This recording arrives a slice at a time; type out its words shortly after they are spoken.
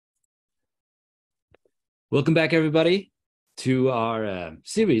Welcome back, everybody, to our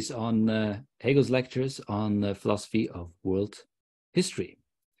series on Hegel's lectures on the philosophy of world history.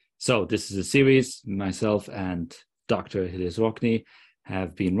 So this is a series myself and Dr. AHILLEAS ROKNI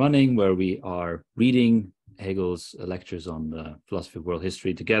have been running where we are reading Hegel's lectures on the philosophy of world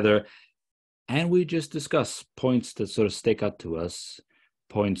history together. And we just discuss points that sort of stick out to us,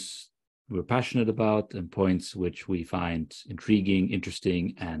 points we're passionate about, and points which we find intriguing,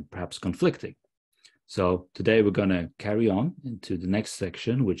 interesting, and perhaps conflicting. So today we're going to carry on into the next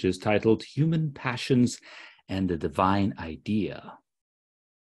section, which is titled Human Passions and the Divine Idea.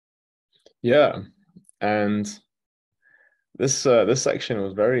 Yeah, and this section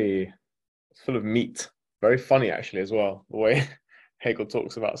was very full of meat, very funny actually as well, the way Hegel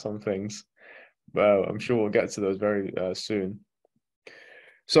talks about some things. But I'm sure we'll get to those very soon.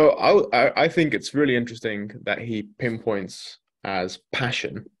 So I think it's really interesting that he pinpoints as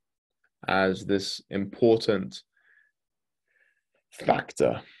passion as this important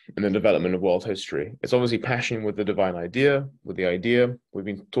factor in the development of world history. It's obviously passion with the divine idea, with the idea. We've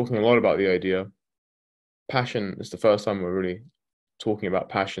been talking a lot about the idea. Passion is the first time we're really talking about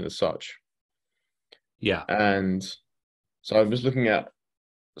passion as such. Yeah. And so I'm just looking at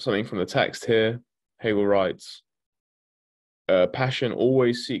something from the text here. Hegel writes, passion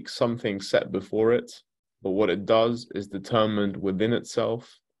always seeks something set before it, but what it does is determined within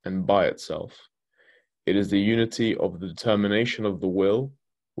itself and by itself. It is the unity of the determination of the will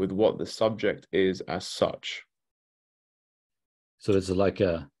with what the subject is as such. So it's like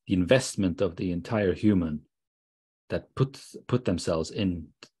the investment of the entire human that put themselves into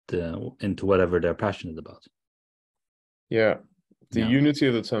whatever they're passionate about. Yeah, the unity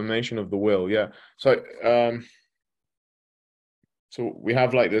of the determination of the will. Yeah. So we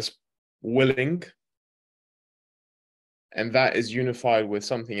have like this willing, and that is unified with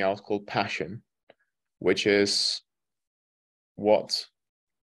something else called passion, which is what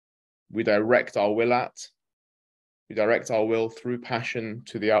we direct our will at. We direct our will through passion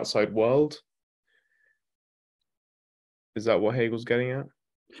to the outside world. Is that what Hegel's getting at?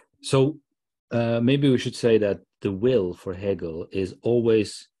 So maybe we should say that the will for Hegel is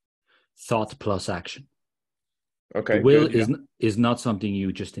always thought plus action. Okay, the will good, is not something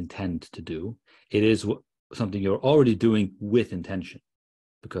you just intend to do. It is something you're already doing with intention,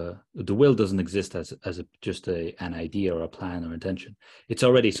 because the will doesn't exist as just an idea or a plan or intention. It's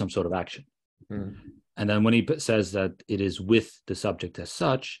already some sort of action. And then when he says that it is with the subject as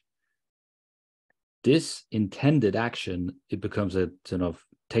such, this intended action, it becomes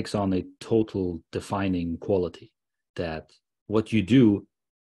takes on a total defining quality, that what you do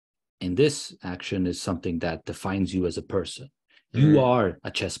in this action is something that defines you as a person. You are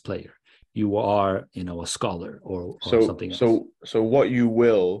a chess player. You are, a scholar or something else. So what you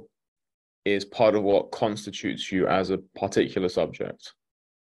will is part of what constitutes you as a particular subject.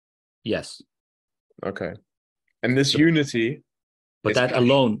 Yes. Okay. And this unity. But that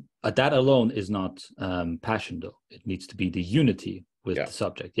alone is not passion, though. It needs to be the unity with the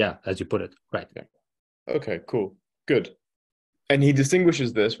subject. Yeah, as you put it. Right. Yeah. Okay, cool. Good. And he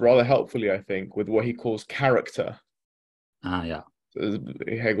distinguishes this rather helpfully, I think, with what he calls character. Yeah. So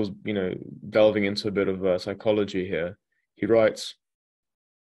Hegel's, delving into a bit of psychology here. He writes,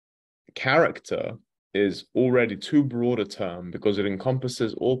 character is already too broad a term because it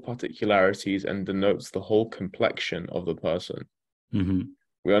encompasses all particularities and denotes the whole complexion of the person. Mm-hmm.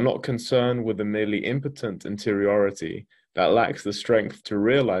 We are not concerned with the merely impotent interiority that lacks the strength to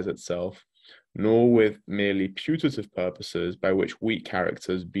realize itself, nor with merely putative purposes by which weak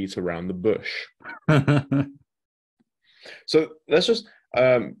characters beat around the bush. So let's just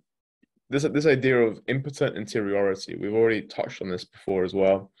this idea of impotent interiority. We've already touched on this before as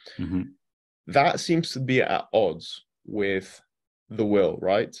well. Mm-hmm. That seems to be at odds with the will,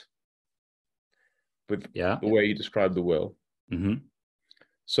 right? With the way you describe the will. Mm-hmm.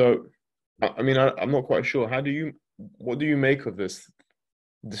 So, I mean, I'm not quite sure. What do you make of this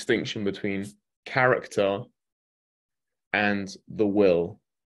distinction between character and the will,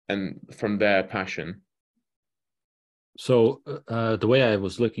 and from there, passion? So the way I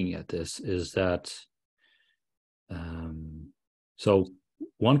was looking at this is that so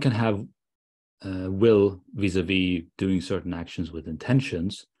one can have will vis-a-vis doing certain actions with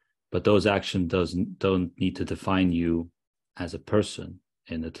intentions, but those actions don't need to define you as a person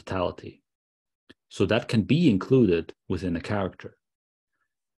in the totality. So that can be included within a character.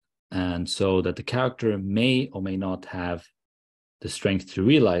 And so that the character may or may not have the strength to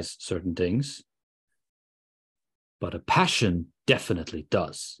realize certain things, but a passion definitely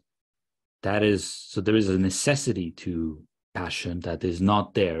does. There is a necessity to passion that is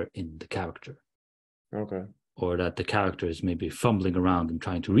not there in the character. Okay. or that the character is maybe fumbling around and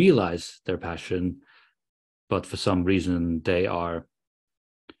trying to realize their passion, but for some reason they are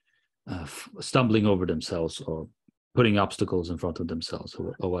stumbling over themselves or putting obstacles in front of themselves,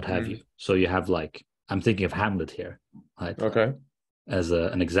 or what have you. So you have, like, I'm thinking of Hamlet here, right? Okay. As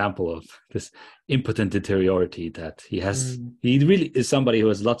an example of this impotent interiority that he has. He really is somebody who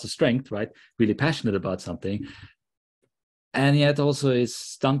has lots of strength, right? Really passionate about something, and yet also is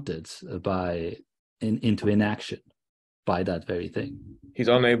stunted into inaction by that very thing. He's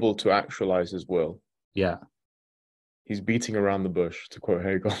unable to actualize his will. Yeah. He's beating around the bush, to quote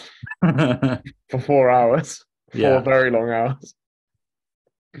Hegel, for 4 hours, four very long hours.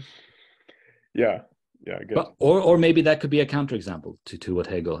 Yeah, good. But, or maybe that could be a counterexample to what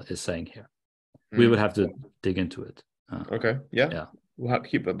Hegel is saying here. We would have to dig into it. Okay, yeah. We'll have to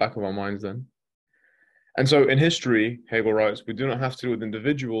keep that back of our minds then. And so in history, Hegel writes, we do not have to do with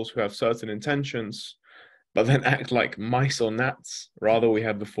individuals who have certain intentions, but then act like mice or gnats. Rather, we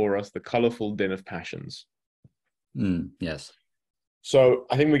have before us the colorful din of passions. Yes. So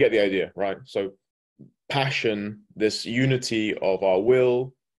I think we get the idea, right? So passion, this unity of our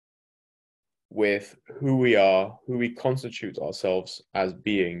will with who we are, who we constitute ourselves as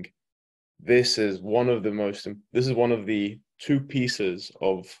being. This is one of the two pieces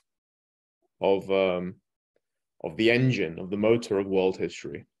of the engine, of the motor of world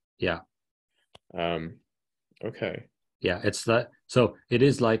history. Yeah. Okay. Yeah, it's that. So it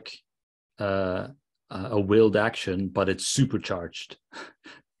is like a willed action, but it's supercharged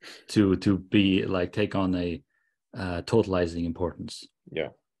to be like take on a totalizing importance. Yeah.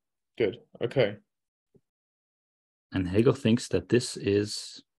 Good. Okay. And Hegel thinks that this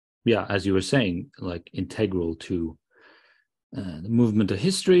is, as you were saying, like integral to the movement of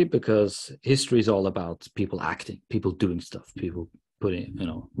history, because history is all about people acting, people doing stuff, people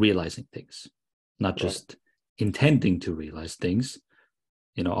realizing things, not just intending to realize things.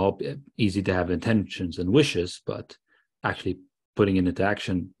 All easy to have intentions and wishes, but actually putting it into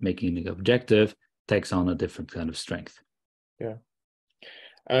action, making it objective, takes on a different kind of strength. Yeah.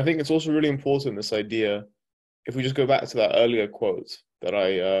 And I think it's also really important, this idea, if we just go back to that earlier quote that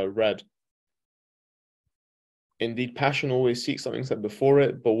I read, indeed, passion always seeks something set before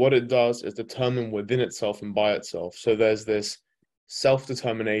it, but what it does is determine within itself and by itself. So there's this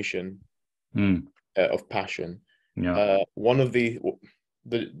self-determination of passion. Yeah. One of the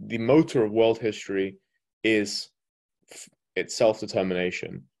motor of world history is its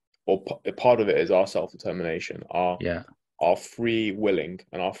self-determination, or part of it is our self-determination, our free willing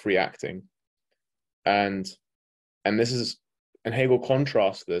and our free acting. And Hegel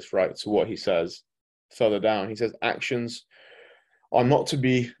contrasts this, right, to what he says further down. He says actions are not to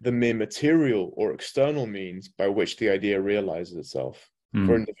be the mere material or external means by which the idea realizes itself.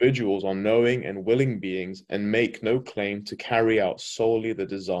 For individuals are knowing and willing beings and make no claim to carry out solely the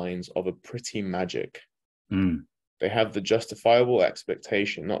designs of a pretty magic. They have the justifiable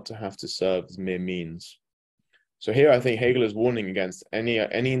expectation not to have to serve as mere means. So here I think Hegel is warning against any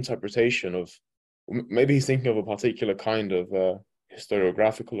interpretation of, maybe he's thinking of a particular kind of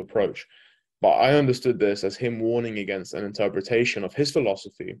historiographical approach, but I understood this as him warning against an interpretation of his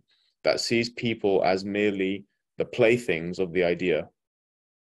philosophy that sees people as merely the playthings of the idea.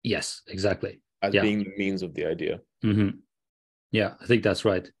 Yes, exactly. As being the means of the idea. Yeah, I think that's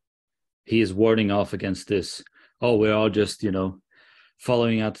right. He is warding off against this, we're all just,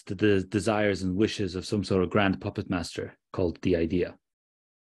 following out the desires and wishes of some sort of grand puppet master called the idea.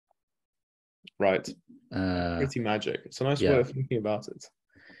 Right. Pretty magic. It's a nice way of thinking about it.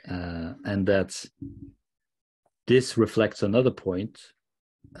 And that this reflects another point,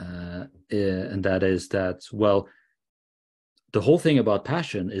 and that is that, the whole thing about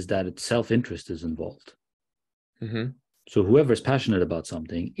passion is that its self-interest is involved. So whoever is passionate about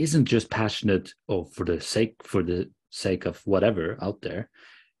something isn't just passionate for the sake of whatever out there.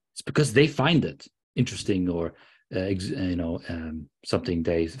 It's because they find it interesting or something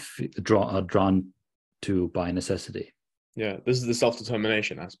they are drawn to by necessity. Yeah, this is the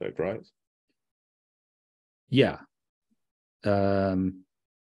self-determination aspect, right? Yeah. I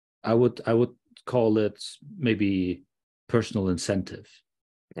would call it maybe personal incentive.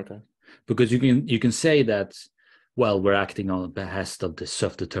 Okay. Because you can say that, we're acting on the behest of the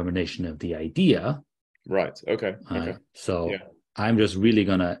self-determination of the idea. Right. Okay. Okay. So I'm just really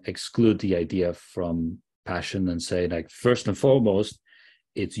gonna exclude the idea from passion and say, like, first and foremost,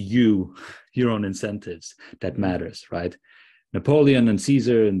 it's your own incentives that matters, right? Napoleon and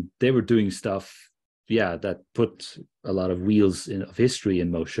Caesar, and they were doing stuff, that put a lot of wheels of history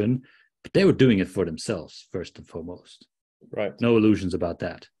in motion, but they were doing it for themselves first and foremost. Right. No illusions about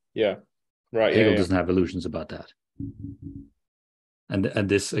that. Yeah. Right. Hegel Yeah. doesn't have illusions about that. And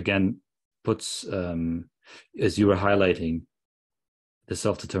this again puts, as you were highlighting, the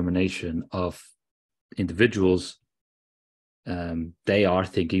self-determination of individuals. They are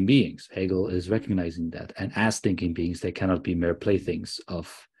thinking beings. Hegel is recognizing that. And as thinking beings, they cannot be mere playthings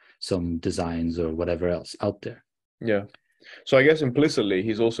of some designs or whatever else out there. Yeah. So I guess implicitly,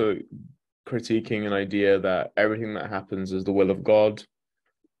 he's also critiquing an idea that everything that happens is the will of God,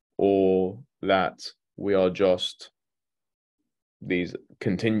 or that we are just these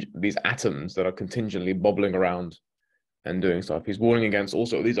atoms that are contingently bobbling around and doing stuff. He's warning against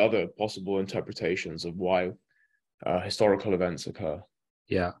also these other possible interpretations of why historical events occur.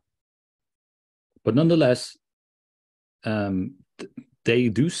 Yeah. But nonetheless, they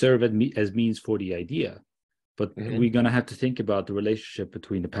do serve as means for the idea. But we're going to have to think about the relationship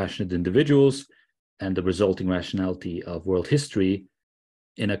between the passionate individuals and the resulting rationality of world history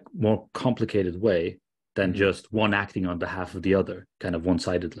in a more complicated way than just one acting on behalf of the other, kind of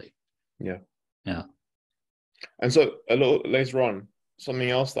one-sidedly. Yeah. Yeah. And so a little later on, something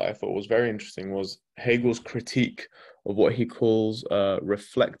else that I thought was very interesting was Hegel's critique of what he calls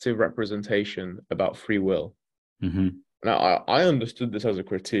reflective representation about free will. Now, I understood this as a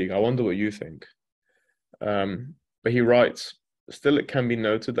critique. I wonder what you think. But he writes, still it can be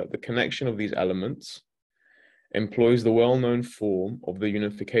noted that the connection of these elements employs the well-known form of the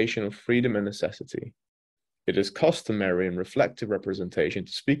unification of freedom and necessity. It is customary in reflective representation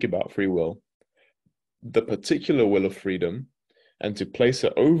to speak about free will, the particular will of freedom, and to place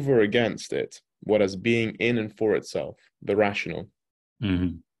it over against it, what as being in and for itself, the rational,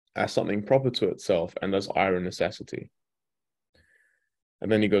 as something proper to itself and as iron necessity. And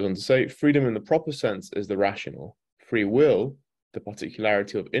then he goes on to say, freedom in the proper sense is the rational. Free will, the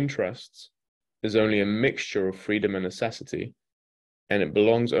particularity of interests, is only a mixture of freedom and necessity, and it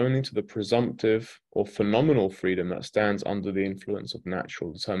belongs only to the presumptive or phenomenal freedom that stands under the influence of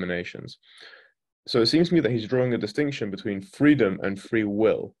natural determinations. So it seems to me that he's drawing a distinction between freedom and free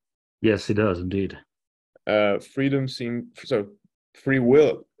will. Yes, he does indeed. Free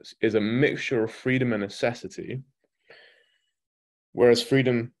will is a mixture of freedom and necessity, whereas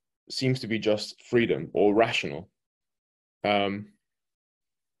freedom seems to be just freedom or rational.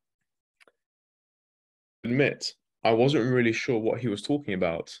 Admit, I wasn't really sure what he was talking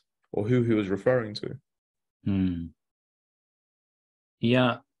about or who he was referring to.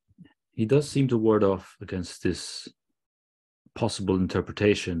 Yeah, he does seem to ward off against this possible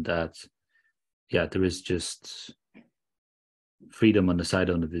interpretation that, yeah, there is just freedom on the side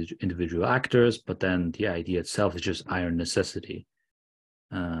of individual actors, but then the idea itself is just iron necessity,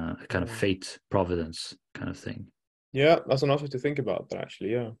 a kind of fate, providence kind of thing. Yeah, that's another to think about, that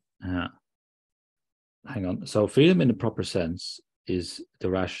actually, yeah. Hang on. So freedom in the proper sense is the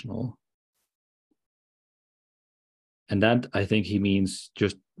rational. And that, I think he means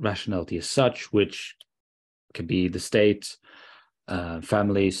just rationality as such, which can be the state,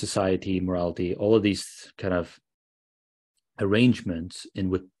 family, society, morality, all of these kind of arrangements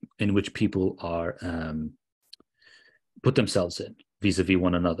in which people are put themselves in vis-a-vis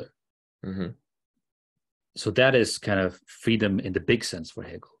one another. So that is kind of freedom in the big sense for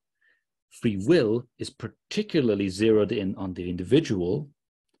Hegel. Free will is particularly zeroed in on the individual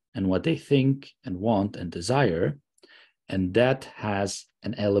and what they think and want and desire, and that has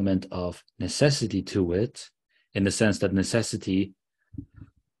an element of necessity to it, in the sense that necessity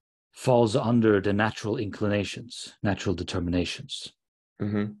falls under the natural inclinations, natural determinations.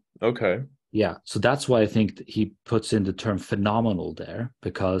 Okay. Yeah, so that's why I think he puts in the term phenomenal there,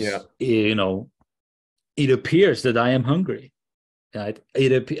 because it appears that I am hungry. I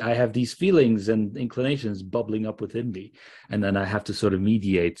have these feelings and inclinations bubbling up within me, and then I have to sort of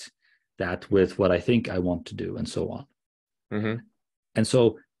mediate that with what I think I want to do, and so on. And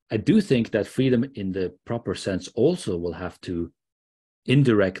so I do think that freedom in the proper sense also will have to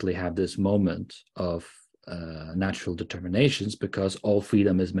indirectly have this moment of natural determinations, because all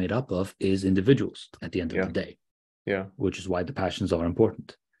freedom is made up of is individuals at the end of the day. Yeah. Which is why the passions are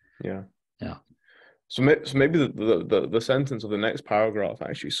important. Yeah. Yeah. So maybe the sentence of the next paragraph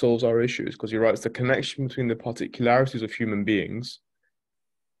actually solves our issues, because he writes the connection between the particularities of human beings.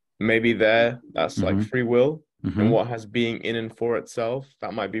 Maybe that's like free will, and what has being in and for itself,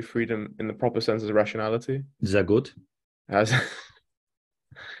 that might be freedom in the proper sense as rationality. Is that good?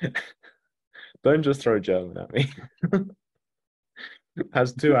 Don't just throw German at me.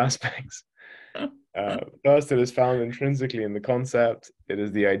 Has two aspects. First, it is found intrinsically in the concept. It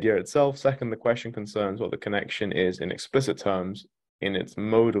is the idea itself. Second, the question concerns what the connection is in explicit terms, in its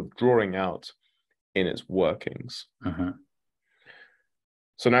mode of drawing out, in its workings.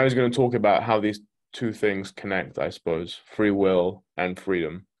 So now he's going to talk about how these two things connect, I suppose, free will and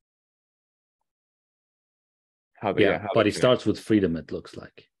freedom. How they, how but they he starts with freedom, it looks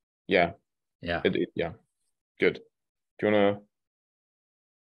like. Yeah. Yeah. Yeah. Good. Do you want to?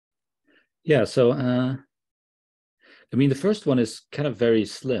 Yeah. So, I mean, the first one is kind of very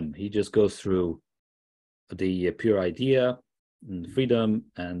slim. He just goes through the pure idea and freedom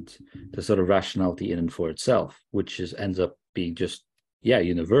and the sort of rationality in and for itself, which ends up being just,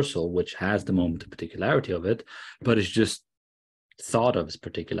 universal, which has the moment of particularity of it, but it's just thought of as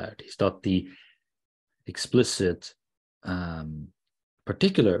particularity. It's not the explicit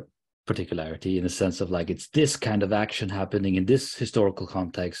particularity in a sense of like it's this kind of action happening in this historical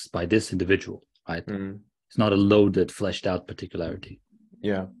context by this individual, right? It's not a loaded, fleshed out particularity.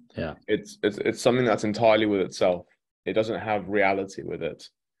 Yeah. It's something that's entirely with itself. It doesn't have reality with it.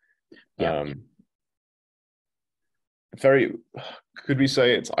 Very, could we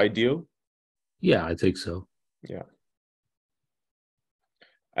say it's ideal? Yeah, I think so. Yeah.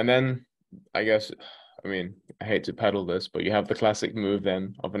 And then I guess, I mean, I hate to peddle this, but you have the classic move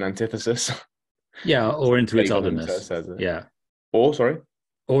then of an antithesis. Yeah, or into its otherness. Says it. Yeah. Or, sorry?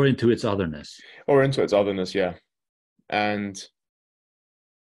 Or into its otherness. Or into its otherness, yeah. And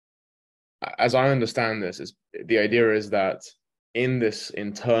as I understand this, the idea is that in this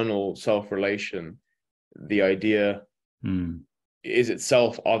internal self-relation, the idea is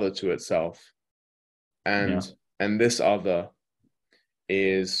itself other to itself. And this other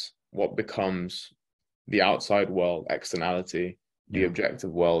is what becomes the outside world, externality, the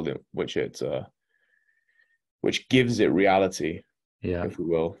objective world in which which gives it reality, if we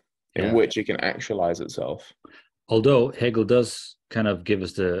will, in which it can actualize itself. Although Hegel does kind of give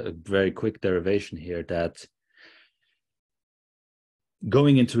us a very quick derivation here that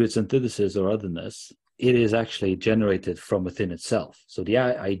going into its antithesis or otherness, it is actually generated from within itself. So the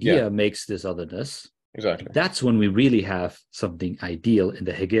idea makes this otherness. Exactly. That's when we really have something ideal in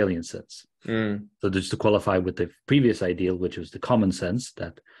the Hegelian sense. So just to qualify with the previous ideal, which was the common sense,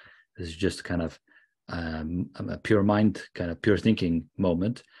 that this is just kind of a pure mind, kind of pure thinking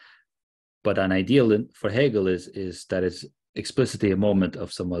moment. But an ideal for Hegel is that it's explicitly a moment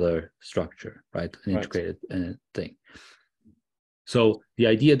of some other structure, right? An integrated thing. So the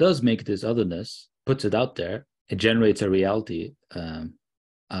idea does make this otherness, puts it out there, it generates a reality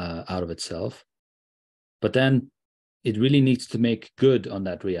out of itself. But then it really needs to make good on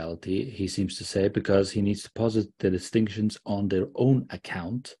that reality, he seems to say, because he needs to posit the distinctions on their own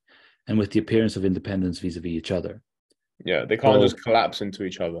account and with the appearance of independence vis-a-vis each other. Yeah, they can't just collapse into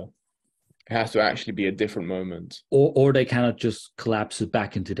each other. It has to actually be a different moment. Or they cannot just collapse it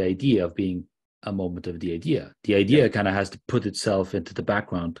back into the idea of being a moment of the idea. The idea kind of has to put itself into the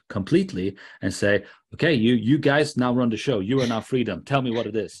background completely and say, okay, you guys now run the show. You are now freedom. Tell me what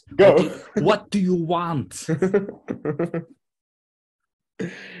it is. Go. What do you want?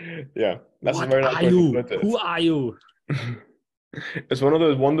 Yeah, that's what a very nice are way you? to put it. Who are you? It's one of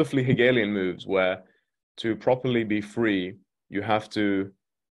those wonderfully Hegelian moves where to properly be free, you have to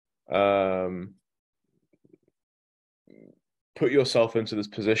put yourself into this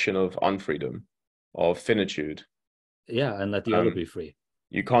position of unfreedom, of finitude. Yeah, and let the other be free.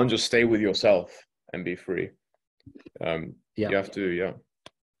 You can't just stay with yourself and be free. You have to,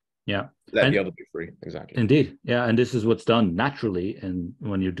 let the other be free. Exactly. Indeed. Yeah, and this is what's done naturally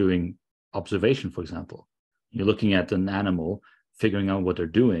when you're doing observation, for example. You're looking at an animal, figuring out what they're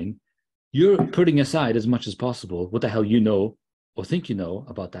doing. You're putting aside as much as possible what the hell you know or think you know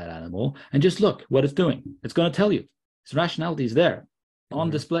about that animal, and just look what it's doing. It's going to tell you. Its rationality is there on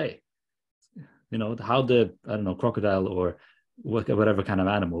display. You know, how the, crocodile or whatever kind of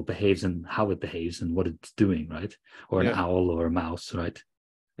animal behaves and how it behaves and what it's doing, right? Or an owl or a mouse, right?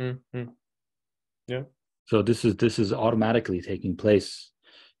 Yeah. So this is automatically taking place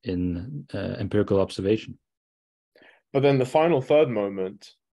in empirical observation. But then the final third moment,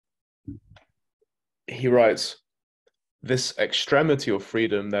 he writes, this extremity of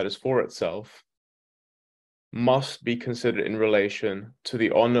freedom that is for itself must be considered in relation to the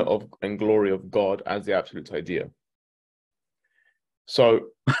honor of and glory of God as the absolute idea.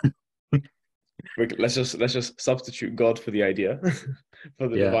 So let's just substitute God for the idea, for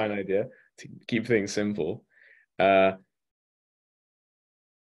the divine idea, to keep things simple. The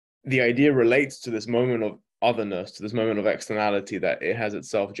idea relates to this moment of otherness, to this moment of externality that it has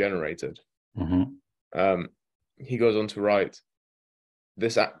itself generated. He goes on to write,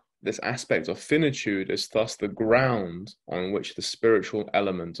 this aspect of finitude is thus the ground on which the spiritual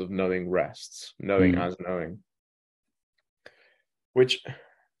element of knowing rests, knowing as knowing.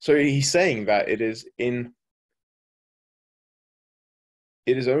 So he's saying that it is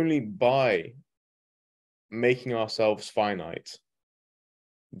it is only by making ourselves finite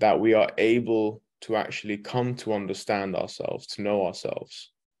that we are able to actually come to understand ourselves, to know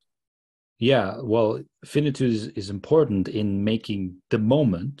ourselves. Yeah, well, finitude is important in making the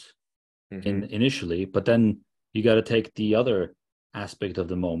moment initially, but then you got to take the other aspect of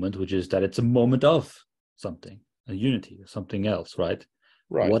the moment, which is that it's a moment of something, a unity, something else, right?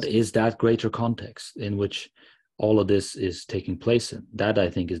 Right. What is that greater context in which all of this is taking place in? That, I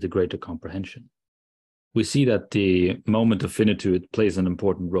think, is the greater comprehension. We see that the moment of finitude plays an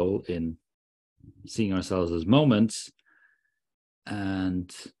important role in seeing ourselves as moments, and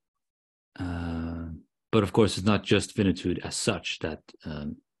but of course, it's not just finitude as such that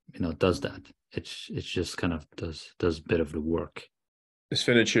does that. It's just kind of does a bit of the work. Is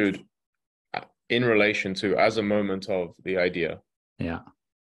finitude in relation to, as a moment of the idea? Yeah.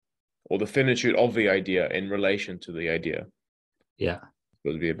 Or the finitude of the idea in relation to the idea? Yeah.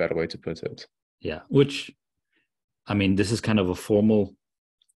 Would be a better way to put it. Yeah. Which, I mean, this is kind of a formal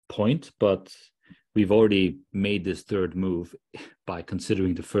point, but we've already made this third move by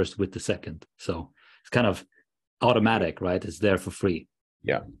considering the first with the second. So it's kind of automatic, right? It's there for free.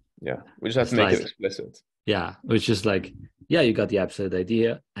 Yeah. Yeah. We just have to make it explicit. Yeah. It's just like, yeah, you got the absolute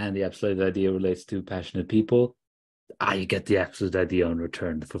idea, and the absolute idea relates to passionate people. You get the absolute idea in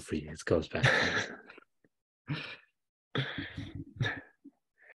return for free. It goes back.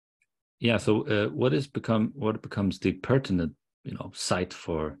 Yeah. So what becomes the pertinent, site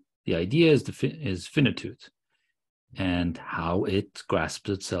for the idea is finitude, and how it grasps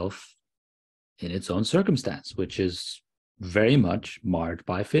itself in its own circumstance, which is very much marred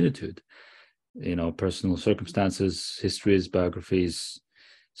by finitude. Personal circumstances, histories, biographies,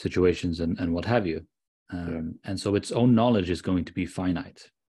 situations, and what have you. And so its own knowledge is going to be finite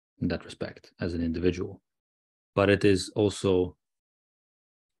in that respect as an individual. But it is also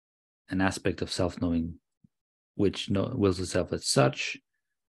an aspect of self-knowing which wills itself as such.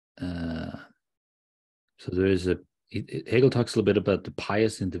 So there is Hegel talks a little bit about the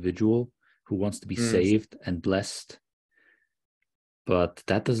pious individual who wants to be saved and blessed. But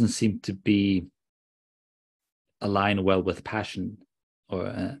that doesn't seem to be aligned well with passion.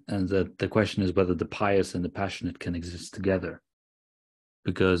 And the question is whether the pious and the passionate can exist together.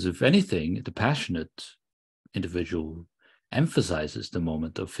 Because if anything, the passionate individual emphasizes the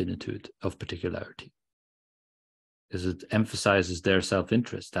moment of finitude, of particularity. Because it emphasizes their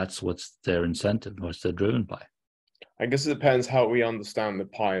self-interest. That's what's their incentive, what they're driven by. I guess it depends how we understand the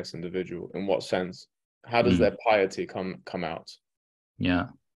pious individual. In what sense? How does their piety come out? Yeah.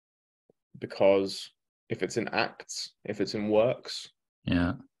 Because if it's in acts, if it's in works,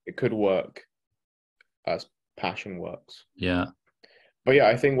 it could work as passion works. Yeah. But yeah,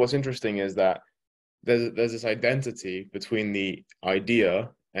 I think what's interesting is that there's this identity between the idea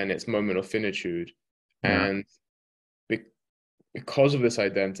and its moment of finitude. Yeah. And because of this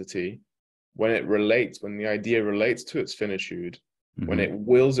identity, when the idea relates to its finitude, when it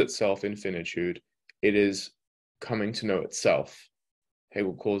wills itself in finitude, it is coming to know itself.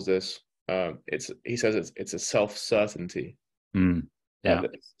 Hegel calls this, he says it's a self-certainty. Yeah.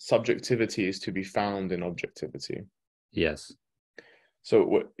 Subjectivity is to be found in objectivity. Yes.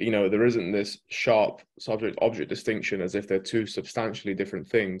 So, there isn't this sharp subject-object distinction as if they're two substantially different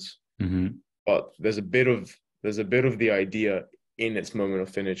things, but there's a bit of the idea in its moment of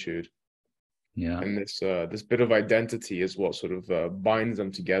finitude. Yeah. And this bit of identity is what sort of binds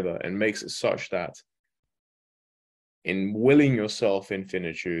them together and makes it such that in willing yourself in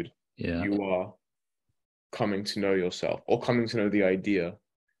finitude, you are coming to know yourself or coming to know the idea.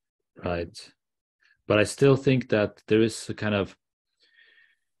 Right. But I still think that there is a kind of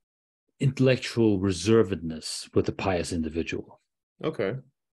intellectual reservedness with the pious individual. Okay.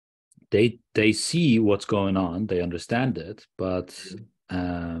 They see what's going on, they understand it, but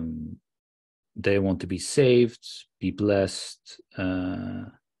they want to be saved, be blessed,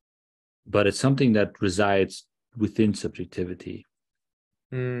 but it's something that resides within subjectivity,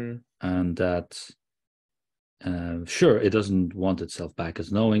 and that sure, it doesn't want itself back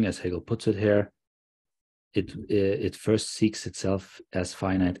as knowing, as Hegel puts it here. It first seeks itself as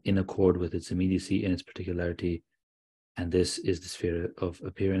finite in accord with its immediacy and its particularity, and this is the sphere of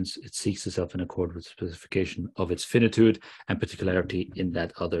appearance. It seeks itself in accord with specification of its finitude and particularity in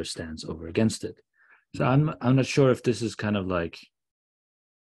that other stands over against it. So I'm not sure if this is kind of like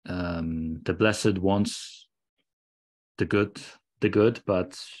the blessed wants the good,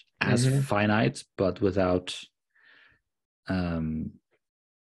 but as finite, but without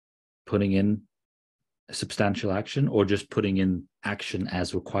putting in substantial action, or just putting in action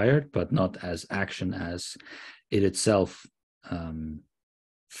as required, but not as action as it itself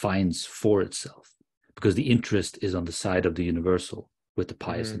finds for itself, because the interest is on the side of the universal with the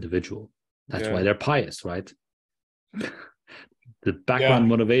pious individual. That's why they're pious, right? The background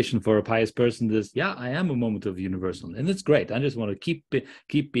motivation for a pious person is, I am a moment of universal, and it's great. I just want to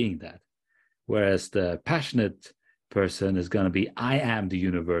keep being that. Whereas the passionate person is going to be, I am the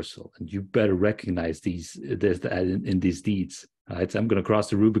universal, and you better recognize in these deeds. Right? So I'm going to cross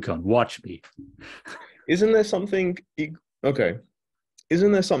the Rubicon. Watch me. Isn't there something? Okay,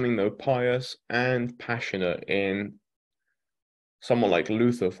 isn't there something though pious and passionate in someone like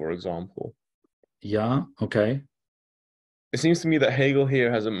Luther, for example? Yeah. Okay. It seems to me that Hegel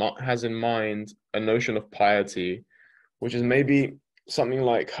here has in mind a notion of piety, which is maybe something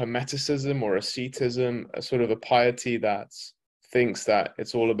like hermeticism or asceticism, a sort of a piety that thinks that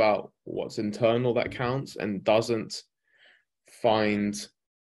it's all about what's internal that counts, and doesn't find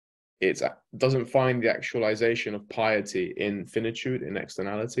the actualization of piety in finitude, in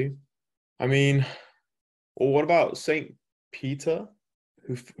externality. I mean, or what about Saint Peter,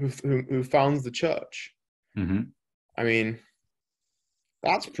 who founds the church? I mean,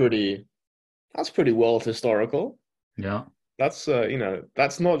 that's pretty world historical. Yeah. That's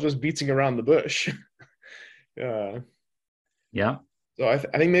that's not just beating around the bush. Yeah. So I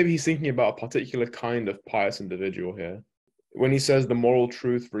think maybe he's thinking about a particular kind of pious individual here when he says the moral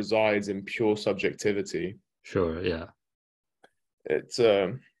truth resides in pure subjectivity. Sure. Yeah. It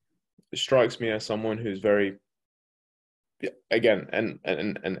strikes me as someone who's very, again,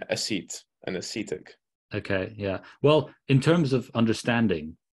 an ascetic. Okay. Yeah. Well, in terms of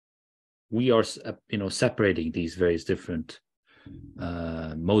understanding, we are, separating these various different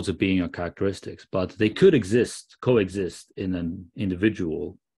modes of being or characteristics, but they could coexist in an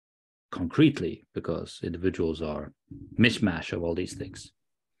individual concretely, because individuals are mishmash of all these things.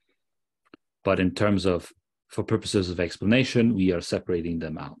 But in terms of, for purposes of explanation, we are separating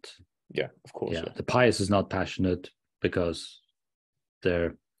them out. Yeah, of course. Yeah. The pious is not passionate because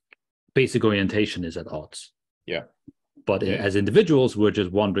their basic orientation is at odds. Yeah. But as individuals, we're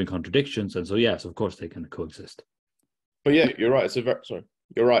just wandering contradictions, and so yes, of course, they can coexist. But yeah, you're right.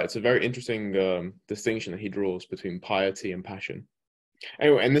 You're right. It's a very interesting distinction that he draws between piety and passion.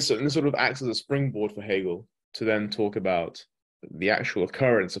 Anyway, and this sort of acts as a springboard for Hegel to then talk about the actual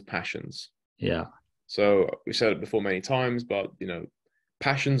occurrence of passions. Yeah. So we said it before many times, but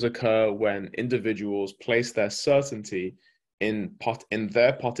passions occur when individuals place their certainty in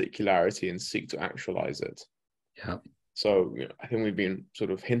their particularity and seek to actualize it. Yeah. So I think we've been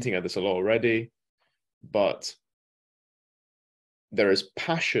sort of hinting at this a lot already, but there is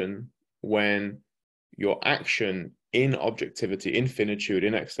passion when your action in objectivity, in finitude,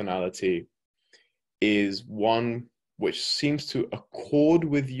 in externality is one which seems to accord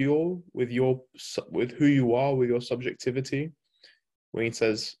with who you are, with your subjectivity. When he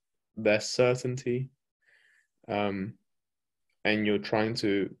says there's certainty, and you're trying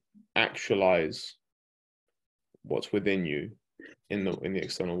to actualize what's within you in the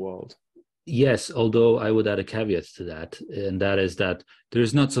external world. Yes, although I would add a caveat to that, and that is that there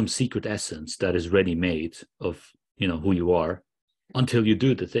is not some secret essence that is ready-made of who you are until you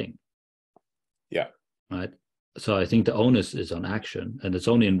do the thing. Yeah. Right. So I think the onus is on action, and it's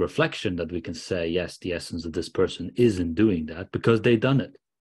only in reflection that we can say, yes, the essence of this person is in doing that because they've done it.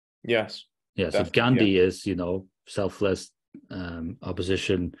 Yes. Yeah. So Gandhi is, selfless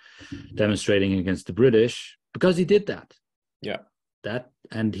opposition demonstrating against the British because he did that. Yeah.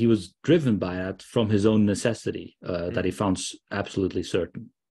 And he was driven by that from his own necessity that he found absolutely certain.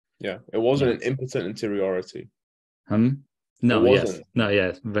 Yeah. It wasn't an impotent interiority. No, yes. No,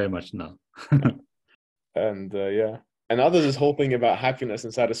 yes, very much no. And and others, this whole thing about happiness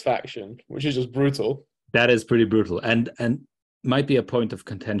and satisfaction, which is just brutal. That is pretty brutal, and might be a point of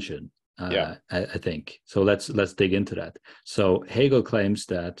contention. I think so. Let's dig into that. So Hegel claims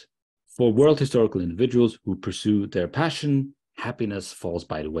that for world historical individuals who pursue their passion, happiness falls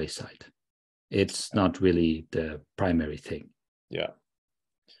by the wayside. It's not really the primary thing. Yeah,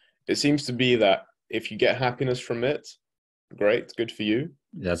 it seems to be that if you get happiness from it, great, good for you.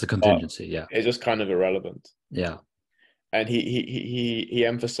 That's a contingency. Yeah, it's just kind of irrelevant. Yeah, and he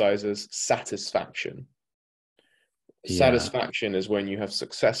emphasizes satisfaction. Yeah. Satisfaction is when you have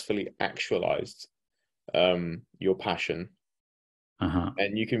successfully actualized your passion,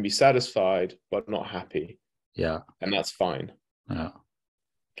 and you can be satisfied but not happy. Yeah, and that's fine. Yeah.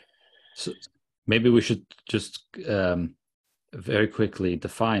 So maybe we should just very quickly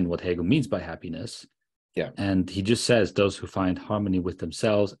define what Hegel means by happiness. Yeah. And he just says those who find harmony with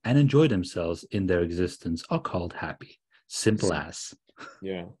themselves and enjoy themselves in their existence are called happy. Simple as.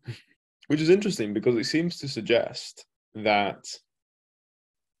 Yeah. Which is interesting because it seems to suggest that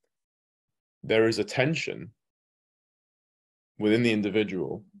there is a tension within the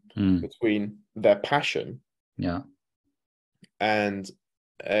individual between their passion and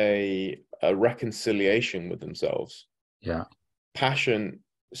a reconciliation with themselves. Passion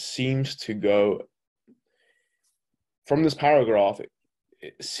seems to go from this paragraph.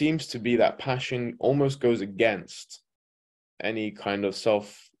 It seems to be that passion almost goes against any kind of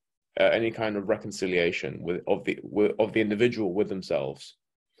any kind of reconciliation of the individual with themselves.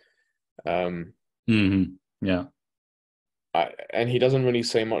 And he doesn't really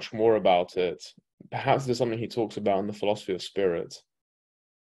say much more about it. Perhaps there's something he talks about in the philosophy of spirit.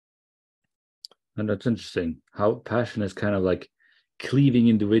 And that's interesting. How passion is kind of like cleaving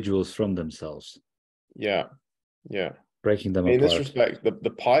individuals from themselves. Yeah. Breaking them apart. In this respect,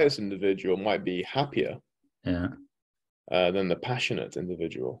 the pious individual might be happier than the passionate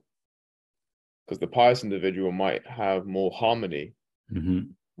individual. Because the pious individual might have more harmony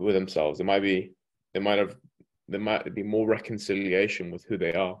with themselves. There might be more reconciliation with who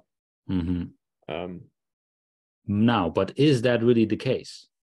they are. Now, but is that really the case?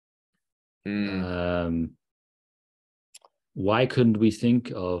 Why couldn't we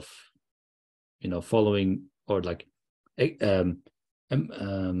think of, following or like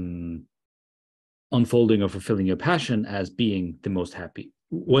unfolding or fulfilling your passion as being the most happy?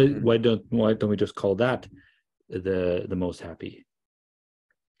 Why don't we just call that the most happy?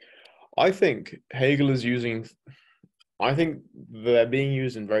 I think Hegel is using. I think they're being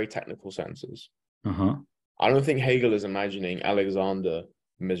used in very technical senses. I don't think Hegel is imagining Alexander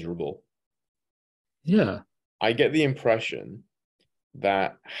miserable. I get the impression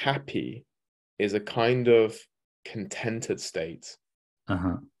that happy is a kind of contented state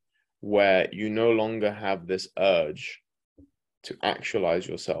where you no longer have this urge to actualize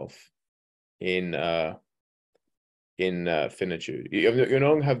yourself in finitude. You no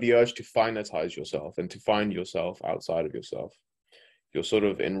longer have the urge to finitize yourself and to find yourself outside of yourself. You're sort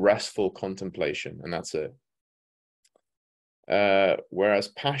of in restful contemplation, and that's it. Whereas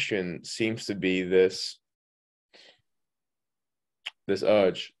passion seems to be this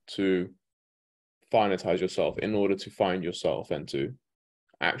urge to finitize yourself in order to find yourself and to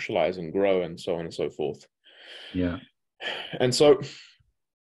actualize and grow and so on and so forth. And so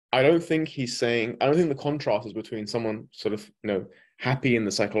I don't think the contrast is between someone sort of, happy in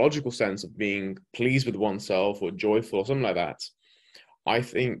the psychological sense of being pleased with oneself or joyful or something like that. I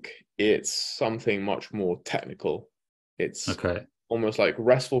think it's something much more technical. It's almost like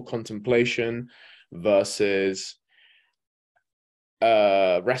restful contemplation versus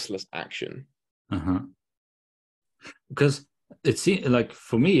restless action. Because it seems like,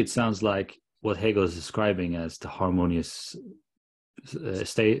 for me, it sounds like what Hegel is describing as the harmonious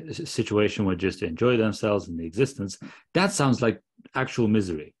situation where just they enjoy themselves and the existence. That sounds like actual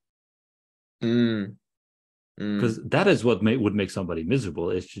misery. Because that is what would make somebody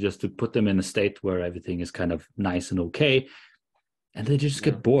miserable, is to put them in a state where everything is kind of nice and okay, and they just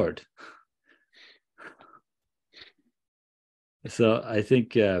get bored. So I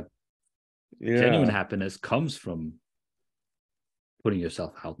think genuine happiness comes from putting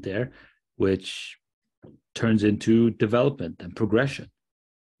yourself out there, which turns into development and progression.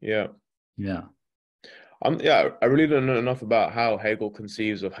 I really don't know enough about how Hegel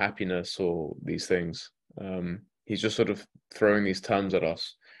conceives of happiness or these things. He's just sort of throwing these terms at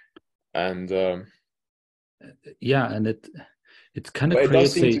us, and and it's kind of it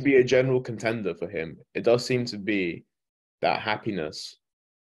does seem to be a general contender for him. It does seem to be that happiness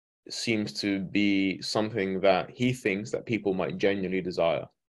seems to be something that he thinks that people might genuinely desire.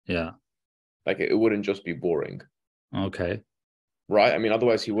 Like it wouldn't just be boring. Right? I mean,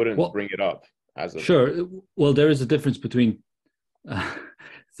 otherwise he wouldn't bring it up as a... Well, there is a difference between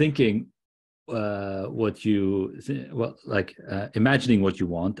thinking imagining what you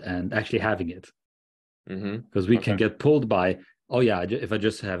want and actually having it. Because we can get pulled by, if I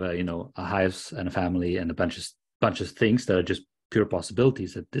just have a house and a family and a bunch of things that are just pure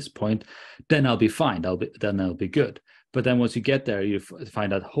possibilities at this point, then I'll be fine. I'll be good. But then once you get there, you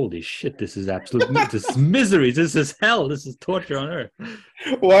find out, holy shit, this is absolute this is misery. This is hell. This is torture on earth.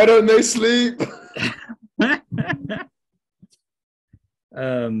 Why don't they sleep?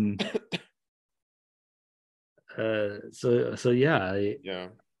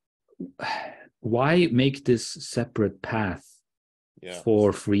 Why make this separate path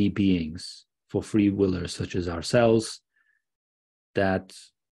for free beings, for free willers such as ourselves, that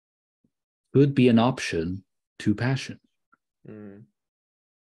could be an option to passion?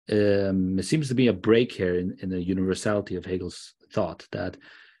 It seems to be a break here in the universality of Hegel's thought that,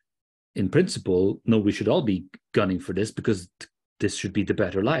 in principle, no, we should all be gunning for this because this should be the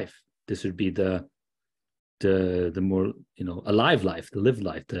better life. This would be the more, you know, alive life, the lived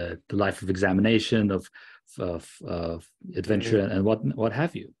life, the life of examination, of adventure, and what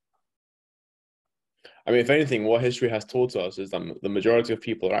have you. I mean, if anything, what history has taught us is that the majority of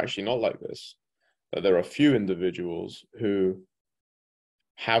people are actually not like this. That there are few individuals who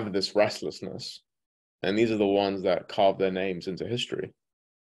have this restlessness, and these are the ones that carve their names into history.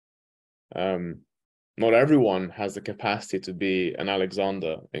 Not everyone has the capacity to be an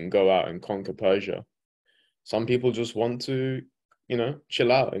Alexander and go out and conquer Persia. Some people just want to, you know,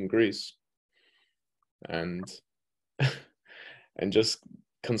 chill out in Greece and and just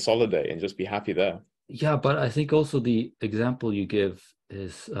consolidate and just be happy there. Yeah, but I think also the example you give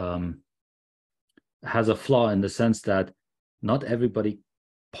is has a flaw in the sense that not everybody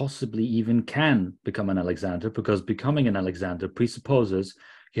possibly even can become an Alexander, because becoming an Alexander presupposes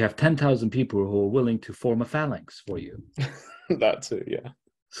you have 10,000 people who are willing to form a phalanx for you. That too, yeah.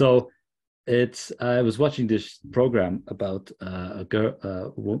 So I was watching this program about a girl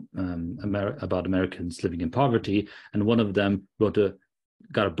about Americans living in poverty, and one of them got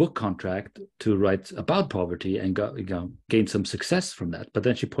a book contract to write about poverty and gained some success from that. But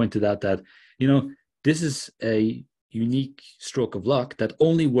then she pointed out that, you know, this is a unique stroke of luck that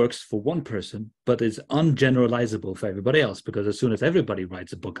only works for one person, but is ungeneralizable for everybody else, because as soon as everybody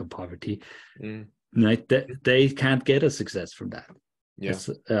writes a book of poverty, they can't get a success from that.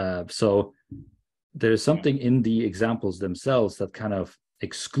 Yeah. So there's something in the examples themselves that kind of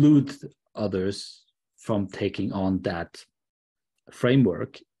exclude others from taking on that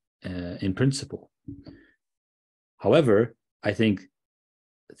framework in principle. However, I think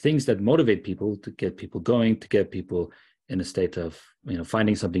things that motivate people, to get people going, to get people in a state of, you know,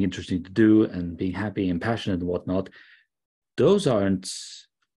 finding something interesting to do and being happy and passionate and whatnot, those aren't,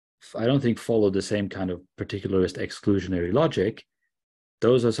 I don't think, follow the same kind of particularist exclusionary logic.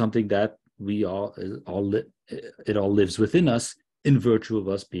 Those are something that it all lives within us in virtue of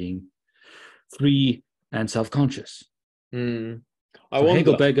us being free and self-conscious. So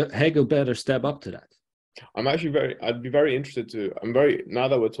Hegel better step up to that. I'd be very interested to, now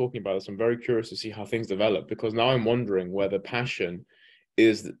that we're talking about this, I'm very curious to see how things develop, because now I'm wondering whether passion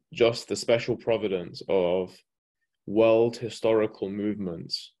is just the special providence of world historical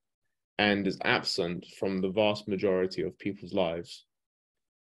movements and is absent from the vast majority of people's lives.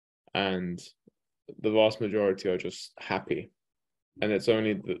 And the vast majority are just happy. And it's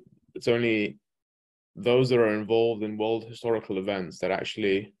only those that are involved in world historical events that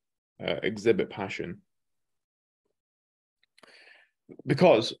actually exhibit passion.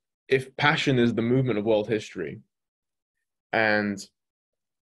 Because if passion is the movement of world history, and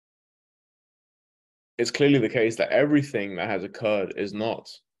it's clearly the case that everything that has occurred is not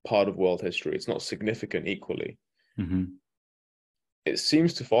part of world history, it's not significant equally, it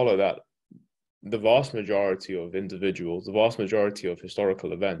seems to follow that the vast majority of individuals, the vast majority of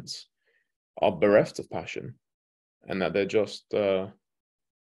historical events are bereft of passion, and that they're just, they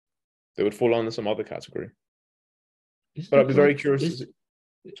would fall under some other category. But I'd be very curious to see.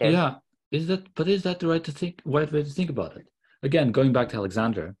 Sorry? Yeah, is that the right way to think about it? Again, going back to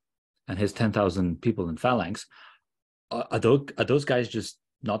Alexander and his 10,000 people in phalanx, are those guys just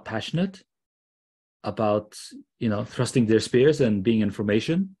not passionate about, you know, thrusting their spears and being in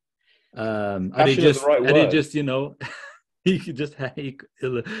formation? Are they just, you know, he could just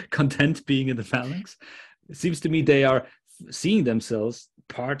content being in the phalanx? It seems to me they are seeing themselves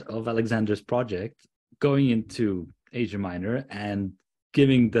part of Alexander's project, going into Asia Minor and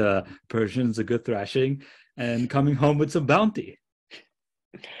giving the Persians a good thrashing and coming home with some bounty.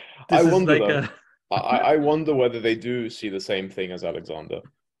 I wonder whether they do see the same thing as Alexander,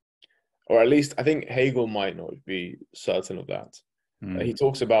 or at least I think Hegel might not be certain of that. He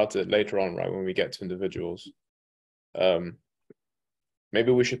talks about it later on, right, when we get to individuals.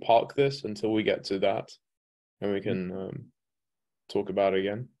 Maybe we should park this until we get to that, and we can talk about it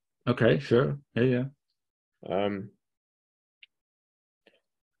again. Okay, sure. Yeah.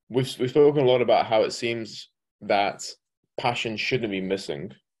 We've spoken a lot about how it seems that passion shouldn't be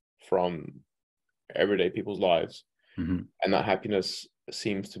missing from everyday people's lives, and that happiness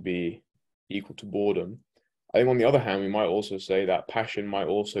seems to be equal to boredom. I think on the other hand, we might also say that passion might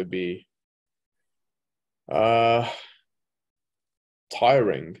also be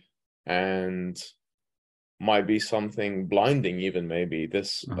tiring and might be something blinding, even maybe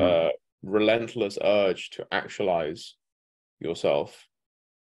this relentless urge to actualize yourself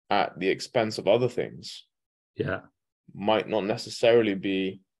at the expense of other things. Yeah, might not necessarily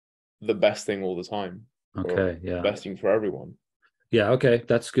be the best thing all the time. Okay, yeah. The best thing for everyone. Yeah, okay,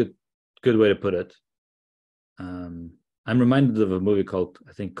 that's good way to put it. I'm reminded of a movie called,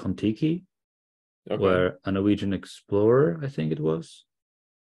 I think, Kon-Tiki, Okay. where a Norwegian explorer, I think it was,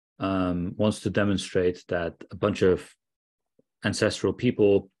 wants to demonstrate that a bunch of ancestral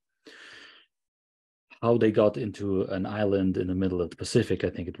people, how they got into an island in the middle of the Pacific, I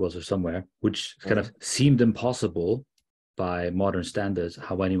think it was, or somewhere, which kind of seemed impossible by modern standards,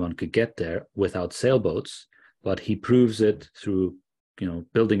 how anyone could get there without sailboats. But he proves it through,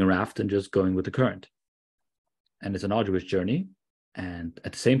 building a raft and just going with the current. And it's an arduous journey. And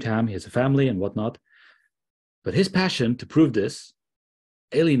at the same time, he has a family and whatnot. But his passion to prove this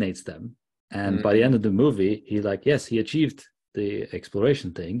alienates them. And by the end of the movie, he yes, he achieved the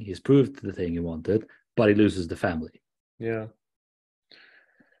exploration thing. He's proved the thing he wanted, but he loses the family. Yeah.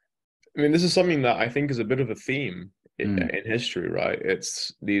 I mean, this is something that I think is a bit of a theme in history, right?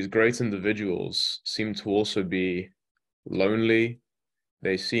 It's these great individuals seem to also be lonely.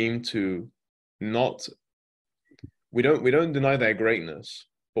 They seem to not, we don't deny their greatness,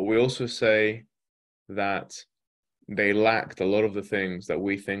 but we also say that they lacked a lot of the things that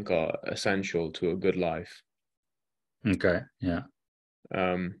we think are essential to a good life. Okay, yeah.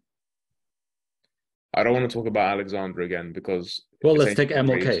 I don't want to talk about Alexander again because... Well, let's take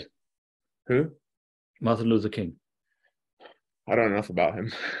MLK. Who? Martin Luther King. I don't know enough about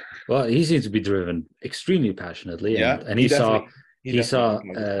him. Well, he seems to be driven extremely passionately, and he saw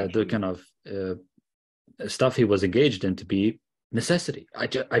the kind of stuff he was engaged in to be necessity. I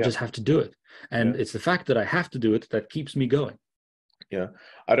just have to do it, and it's the fact that I have to do it that keeps me going. Yeah,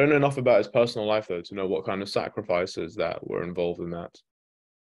 I don't know enough about his personal life though to know what kind of sacrifices that were involved in that.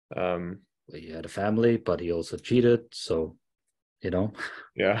 Well, he had a family, but he also cheated, so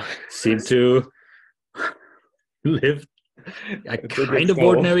seemed to live a kind of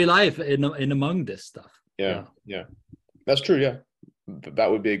ordinary life in among this stuff. Yeah, that's true. Yeah,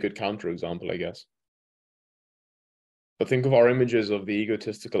 that would be a good counterexample, I guess. But think of our images of the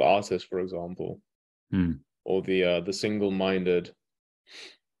egotistical artist, for example, or the single-minded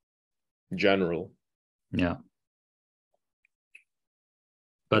general. Yeah.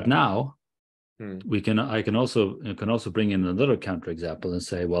 But now I can also bring in another counterexample and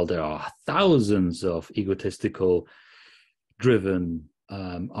say, well, there are thousands of egotistical driven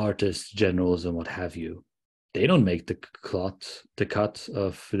artists, generals, and what have you. They don't make the cut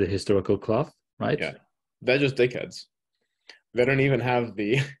of the historical cloth, right? Yeah, they're just dickheads. They don't even have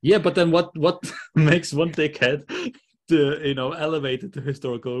the... Yeah, but then what makes one dickhead to elevated to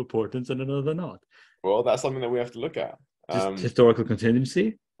historical importance and another not? Well, that's something that we have to look at. Just historical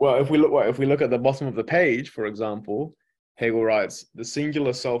contingency. Well, if we look at the bottom of the page, for example, Hegel writes, the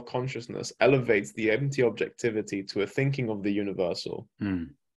singular self-consciousness elevates the empty objectivity to a thinking of the universal,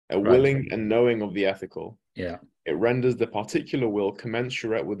 a willing and knowing of the ethical. Yeah. It renders the particular will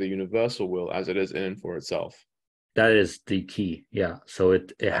commensurate with the universal will as it is in and for itself. That is the key. Yeah. So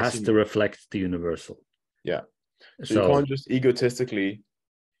it has to reflect the universal. Yeah. So you can't just egotistically,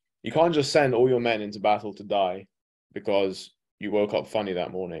 you can't just send all your men into battle to die because you woke up funny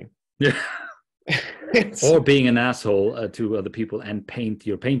that morning. Yeah. Or being an asshole to other people and paint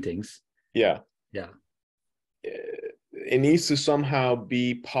your paintings. Yeah. Yeah. It needs to somehow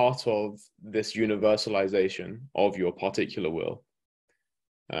be part of this universalization of your particular will.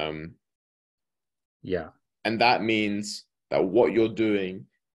 Yeah. And that means that what you're doing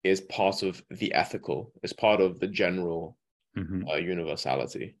is part of the ethical, is part of the general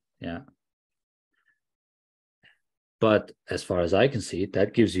universality. Yeah. But as far as I can see,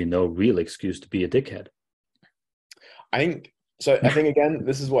 that gives you no real excuse to be a dickhead. I think, again,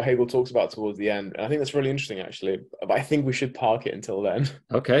 this is what Hegel talks about towards the end. And I think that's really interesting, actually. But I think we should park it until then.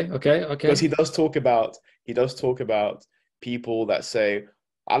 Okay. Because he does talk about people that say,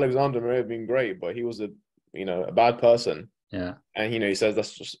 Alexander may have been great, but he was a bad person. Yeah. And, he says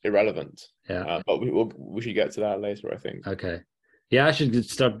that's just irrelevant. Yeah. But we should get to that later, I think. Okay. Yeah, I should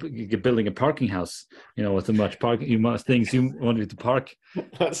start building a parking house, with the much things you want me to park.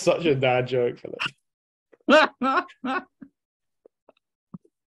 That's such a dad joke, Philip.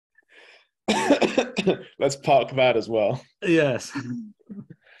 Let's park that as well. Yes.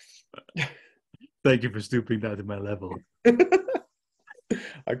 Thank you for stooping down to my level.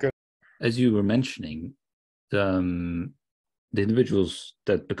 As you were mentioning, the individuals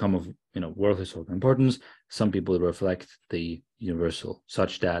that become of world historical importance, some people reflect the universal,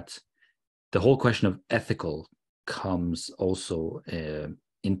 such that the whole question of ethical comes also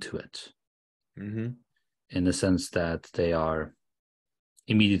into it, in the sense that they are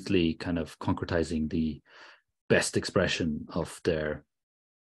immediately kind of concretizing the best expression of their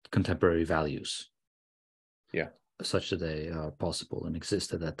contemporary values, such that they are possible and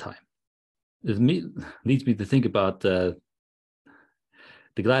exist at that time. leads me to think about the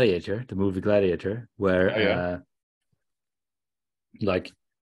Gladiator, the movie Gladiator, where Oh, yeah. like,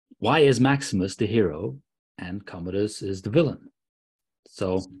 why is Maximus the hero and Commodus is the villain?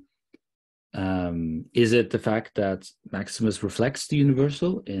 So is it the fact that Maximus reflects the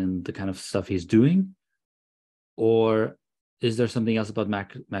universal in the kind of stuff he's doing, or is there something else about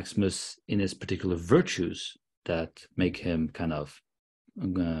Maximus in his particular virtues that make him kind of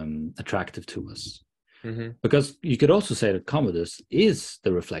attractive to us? Mm-hmm. Because you could also say that Commodus is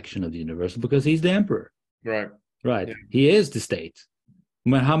the reflection of the universal because he's the emperor. Right. Right. Yeah. He is the state.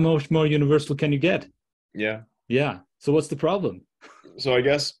 How much more universal can you get? Yeah. Yeah. So what's the problem? So I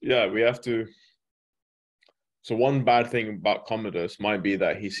guess, yeah, we have to. So one bad thing about Commodus might be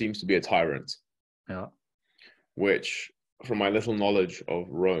that he seems to be a tyrant. Yeah. Which, from my little knowledge of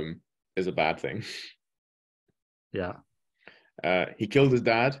Rome, is a bad thing. Yeah. He killed his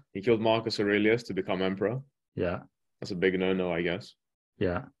dad. He killed Marcus Aurelius to become emperor. Yeah. That's a big no-no, I guess.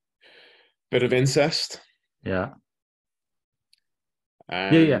 Yeah. Bit of incest. Yeah.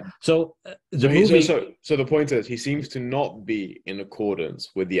 And yeah. So the movie. So the point is, he seems to not be in accordance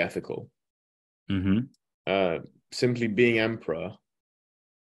with the ethical. Mm-hmm. Simply being emperor,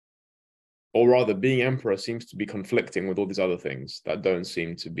 or rather, being emperor seems to be conflicting with all these other things that don't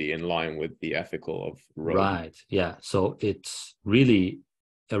seem to be in line with the ethical of Rome. Right. Yeah. So it's really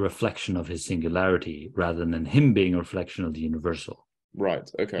a reflection of his singularity rather than him being a reflection of the universal. Right.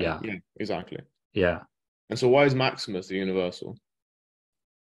 Okay. Yeah. Yeah. Exactly. Yeah. And so, why is Maximus the universal?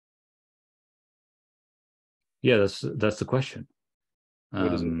 Yeah. That's the question.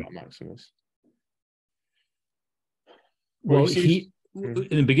 What is it about Maximus? Well, in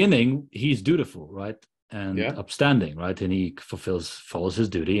the beginning, he's dutiful, right? And upstanding, right? And he follows his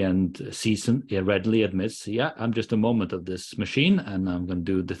duty and readily admits, yeah, I'm just a moment of this machine and I'm going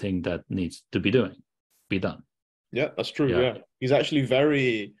to do the thing that needs to be done. Yeah, that's true. Yeah. He's actually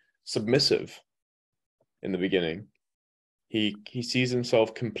very submissive in the beginning. He sees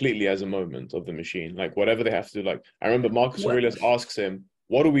himself completely as a moment of the machine. Like whatever they have to do. Like I remember Marcus Aurelius asks him,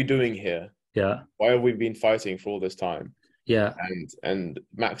 "What are we doing here? Yeah. Why have we been fighting for all this time?" Yeah. And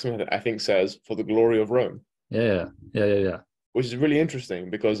Maximus, I think, says, "For the glory of Rome." Yeah. Which is really interesting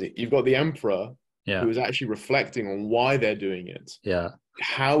because you've got the emperor who is actually reflecting on why they're doing it. Yeah.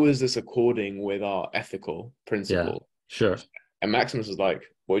 How is this according with our ethical principle? Yeah. Sure. And Maximus is like,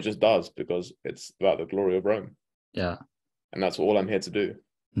 well, it just does because it's about the glory of Rome. Yeah. And that's all I'm here to do.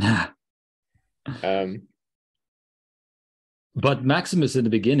 But Maximus in the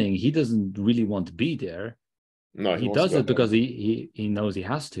beginning, he doesn't really want to be there. No, he does it because he knows he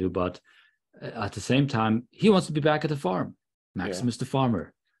has to, but at the same time, he wants to be back at the farm. Maximus the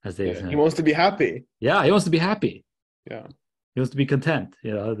farmer, as they say. He wants to be happy. Yeah, he wants to be happy. Yeah. He wants to be content, He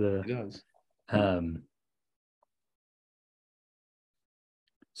does.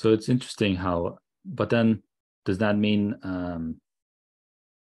 So it's interesting how, but then does that mean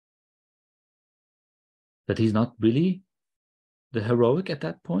that he's not really the heroic at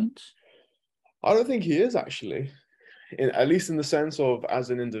that point? I don't think he is actually, at least in the sense of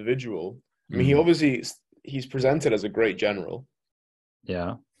as an individual. I mean, he's presented as a great general.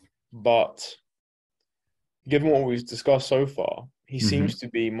 Yeah. But given what we've discussed so far, he seems to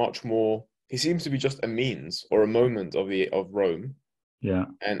be much more. He seems to be just a means or a moment of Rome. Yeah.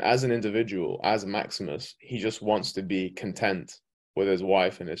 And as an individual, as Maximus, he just wants to be content with his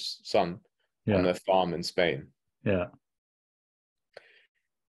wife and his son on their farm in Spain. Yeah.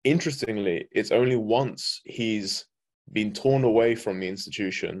 Interestingly, it's only once he's been torn away from the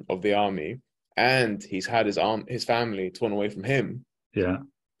institution of the army and he's had his family torn away from him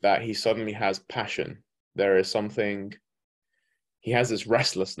that he suddenly has passion. There is something, he has this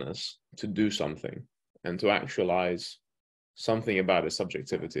restlessness to do something and to actualize something about his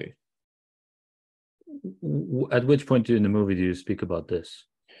subjectivity. At which point in the movie do you speak about this?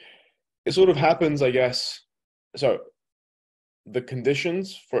 It sort of happens, I guess. So the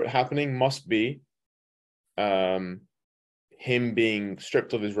conditions for it happening must be him being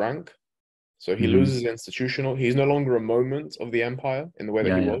stripped of his rank. So he loses institutional. He's no longer a moment of the empire in the way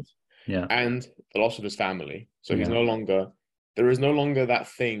that he was. Yeah. And the loss of his family. So he's no longer, there is no longer that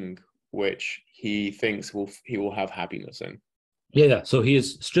thing which he thinks he will have happiness in. Yeah. So he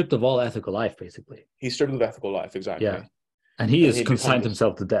is stripped of all ethical life, basically. He's stripped of ethical life, exactly. Yeah. And he has consigned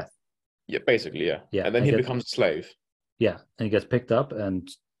himself to death. Yeah, basically, yeah. Yeah. And then he becomes a slave. Yeah. And he gets picked up and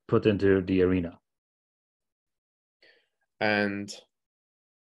put into the arena. And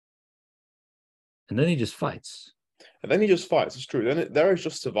then he just fights. It's true. Then there is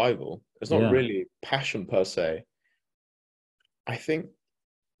just survival. It's not really passion per se. I think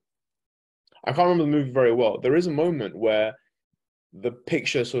I can't remember the movie very well. There is a moment where the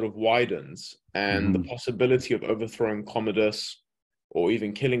picture sort of widens and the possibility of overthrowing Commodus or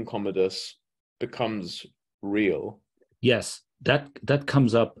even killing Commodus becomes real. Yes, that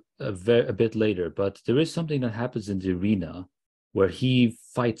comes up a bit later, but there is something that happens in the arena where he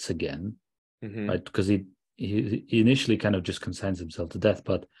fights again, right? Because he initially kind of just consents himself to death,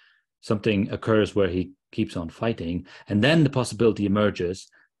 but something occurs where he keeps on fighting, and then the possibility emerges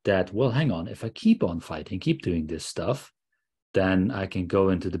that, well, hang on, if I keep on fighting, keep doing this stuff, then I can go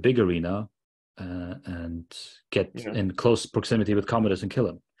into the big arena and get in close proximity with Commodus and kill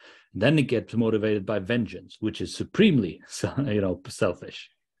him. And then he gets motivated by vengeance, which is supremely, selfish.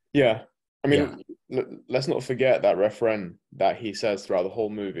 Yeah. I mean, let's not forget that refrain that he says throughout the whole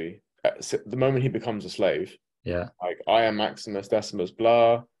movie. The moment he becomes a slave, like, I am Maximus Decimus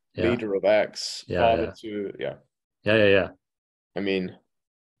blah, leader of X, father to, I mean,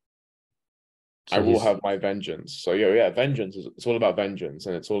 so I will have my vengeance. So vengeance it's all about vengeance,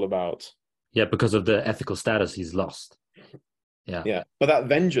 and it's all about because of the ethical status he's lost. But that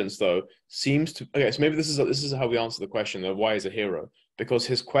vengeance though seems to so maybe this is how we answer the question of why he's a hero, because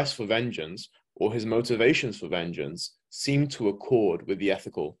his quest for vengeance or his motivations for vengeance seem to accord with the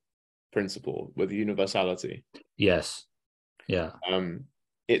ethical principle, with the universality. Yes. Yeah.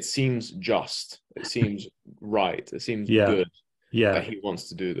 It seems just. It seems right. It seems good that he wants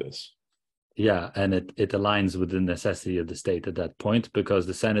to do this. Yeah, and it aligns with the necessity of the state at that point, because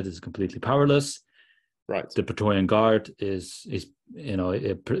the Senate is completely powerless. Right. The Praetorian Guard is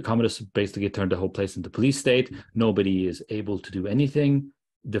Commodus basically turned the whole place into police state. Nobody is able to do anything.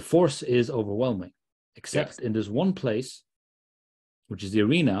 The force is overwhelming, except in this one place, which is the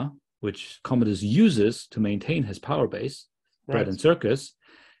arena, which Commodus uses to maintain his power base, bread and circus.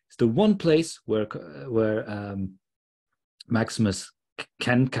 It's the one place where Maximus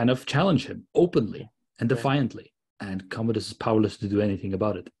can kind of challenge him openly and defiantly, and Commodus is powerless to do anything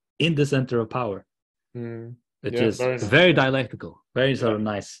about it. In the center of power, which is very dialectical, very sort of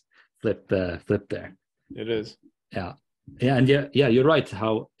nice flip there. It is. And you're right.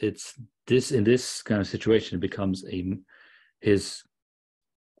 How it's this in this kind of situation, it becomes his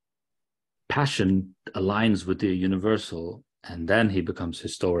passion aligns with the universal, and then he becomes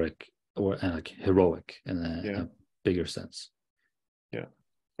historic or heroic in a bigger sense. Yeah,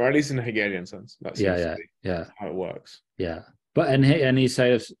 or at least in a Hegelian sense. That seems to be how it works. Yeah, but he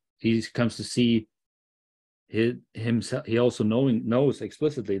says he comes to see himself. He also knows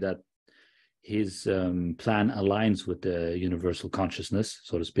explicitly that his plan aligns with the universal consciousness,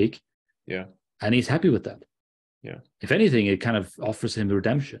 so to speak. Yeah, and he's happy with that. Yeah. If anything, it kind of offers him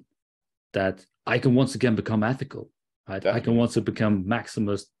redemption, that I can once again become ethical, right? Definitely. I can once again become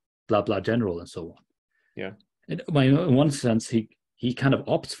Maximus, blah blah general, and so on. Yeah. And in one sense, he kind of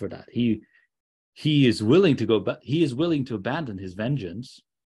opts for that. He is willing to go, but he is willing to abandon his vengeance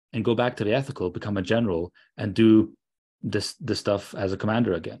and go back to the ethical, become a general, and do this stuff as a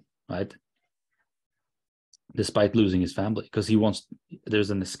commander again, right? Despite losing his family, because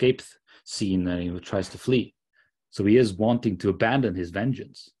there's an escape scene and he tries to flee. So he is wanting to abandon his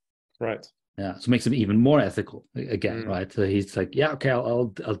vengeance. Right. Yeah. So it makes him even more ethical again, right? So he's like, yeah, okay,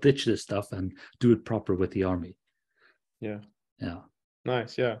 I'll ditch this stuff and do it proper with the army. Yeah. Yeah.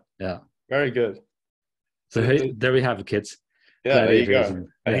 Nice. Yeah. Yeah. Very good. So there we have it, kids. Yeah, there you go.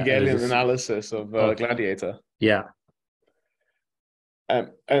 A Hegelian analysis of Gladiator. Yeah.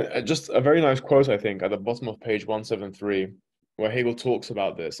 Just a very nice quote, I think, at the bottom of page 173, where Hegel talks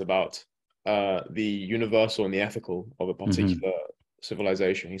about this, about the universal and the ethical of a particular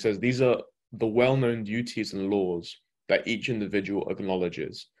civilization. He says, these are the well-known duties and laws that each individual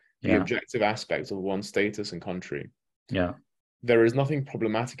acknowledges, the objective aspects of one's status and country. Yeah. There is nothing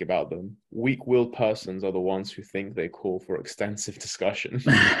problematic about them. Weak-willed persons are the ones who think they call for extensive discussion.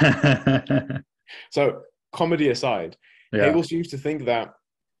 So, comedy aside, Hegel seems to think that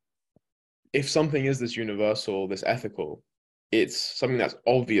if something is this universal, this ethical, it's something that's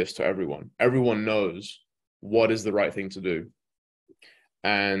obvious to everyone. Everyone knows what is the right thing to do.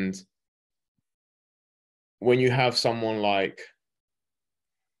 And when you have someone like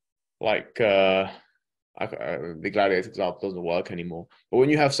the Gladiator example doesn't work anymore. But when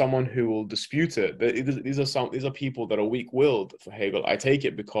you have someone who will dispute it, these are people that are weak-willed for Hegel. I take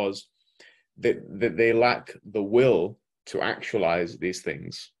it because they lack the will to actualize these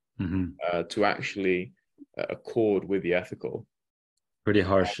things, to actually accord with the ethical. Pretty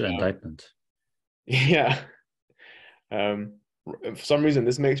harsh indictment. Yeah. For some reason,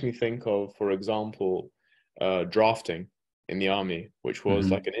 this makes me think of, for example, drafting in the army, which was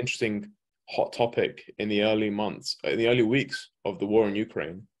like an interesting hot topic in the early weeks of the war in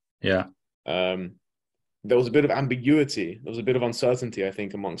Ukraine. Yeah. there was a bit of ambiguity. There was a bit of uncertainty, I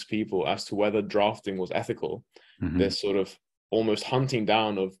think, amongst people as to whether drafting was ethical. This sort of almost hunting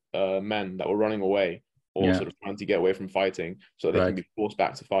down of men that were running away or sort of trying to get away from fighting so that they can be forced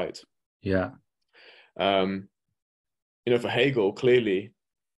back to fight. Yeah. For Hegel, clearly,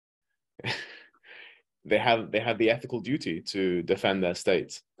 they had the ethical duty to defend their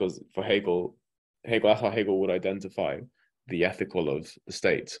state, because for Hegel, that's how Hegel would identify the ethical of the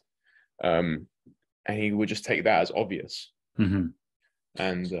state, and he would just take that as obvious. And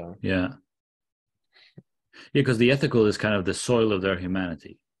because the ethical is kind of the soil of their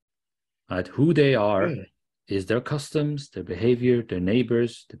humanity, right? Who they are is their customs, their behavior, their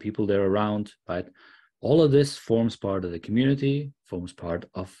neighbors, the people they're around, right? All of this forms part of the community, forms part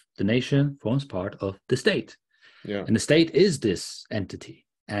of the nation, forms part of the state. And the state is this entity.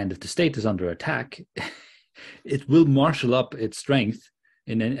 And if the state is under attack, it will marshal up its strength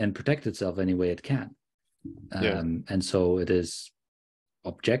and protect itself any way it can. And so it is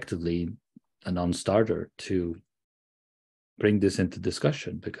objectively a non-starter to bring this into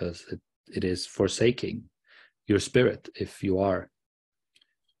discussion, because it is forsaking your spirit if you are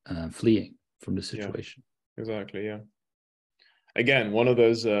fleeing from the situation. Exactly. Again, one of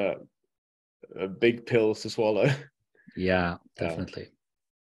those big pills to swallow. Definitely.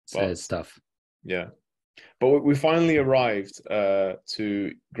 Sad stuff. But we finally arrived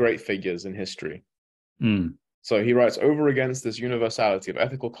to great figures in history. So he writes, over against this universality of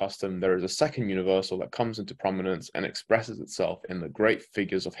ethical custom, there is a second universal that comes into prominence and expresses itself in the great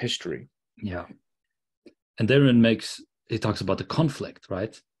figures of history. And therein he talks about the conflict,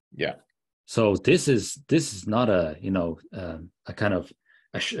 right? So this is not a kind of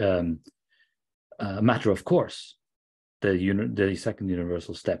a matter of course. The second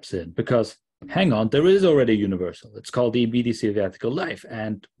universal steps in, because hang on, there is already a universal. It's called the immediacy of ethical life,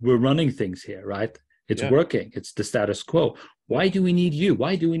 and we're running things here, right? It's working. It's the status quo. Why do we need you?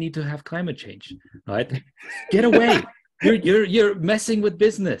 Why do we need to have climate change? Right? Get away! You're messing with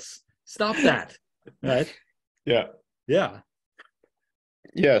business. Stop that! Right?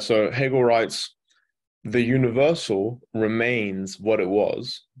 So Hegel writes, the universal remains what it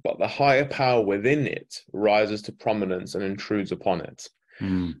was, but the higher power within it rises to prominence and intrudes upon it.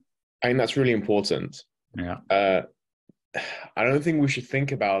 I think that's really important. I don't think we should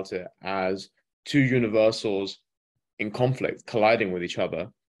think about it as two universals in conflict, colliding with each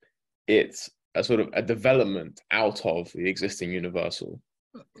other. It's a sort of a development out of the existing universal.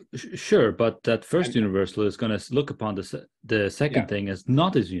 Sure, but that first universal is going to look upon the second thing as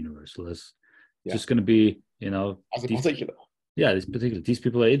not as universal, as just going to be, as a particular. These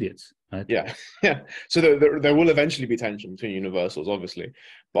people are idiots, right? So there will eventually be tension between universals, obviously,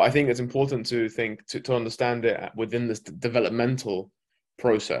 but I think it's important to understand it within this developmental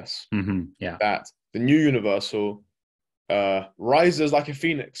process. That the new universal rises like a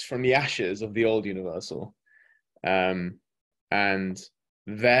phoenix from the ashes of the old universal, and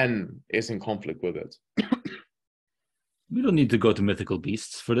then is in conflict with it. We don't need to go to mythical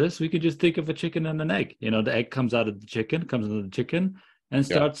beasts for this. We could just think of a chicken and an egg. The egg comes out of the chicken, and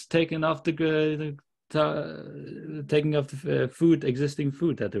starts taking off the existing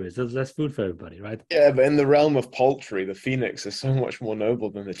food that there is. There's less food for everybody, right? Yeah, but in the realm of poultry, the phoenix is so much more noble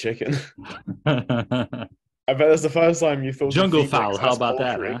than the chicken. I bet that's the first time you thought jungle fowl. How about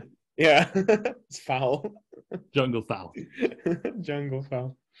poultry. That? Huh? Yeah, it's foul. Jungle fowl. Jungle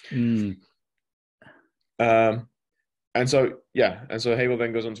fowl. And so Hegel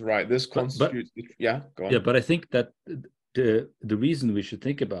then goes on to write, this constitutes. Go on. But I think that the reason we should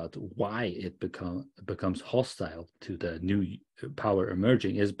think about why it becomes hostile to the new power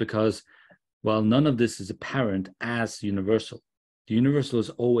emerging is because, while none of this is apparent as universal, the universal is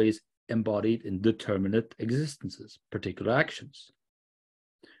always embodied in determinate existences, particular actions.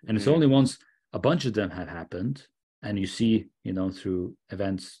 And it's only once a bunch of them have happened, and you see, through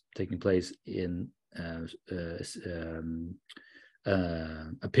events taking place in a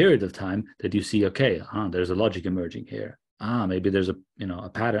period of time, that you see, there's a logic emerging here. Maybe there's a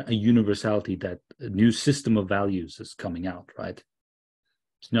pattern, a universality, that a new system of values is coming out, right?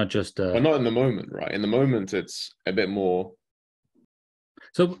 It's not just but not in the moment, right? In the moment, it's a bit more.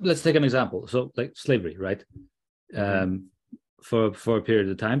 So let's take an example. So like slavery, right? For a period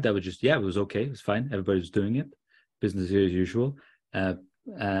of time, that was just, it was okay, it was fine, everybody was doing it, business as usual. But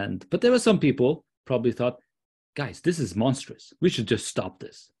there were some people probably thought, guys, this is monstrous, we should just stop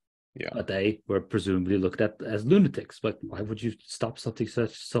this. But they were presumably looked at as lunatics. But why would you stop something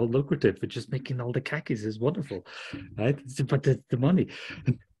so lucrative? But just making all the khakis is wonderful, right? But the money.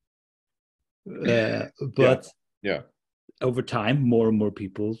 Over time, more and more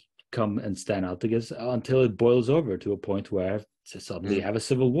people come and stand out together until it boils over to a point where suddenly you have a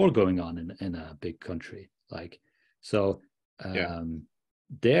civil war going on in a big country. Like, so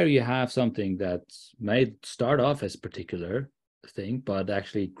there you have something that may start off as particular thing, but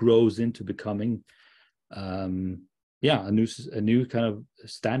actually grows into becoming a new kind of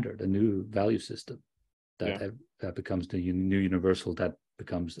standard, a new value system that becomes the new universal that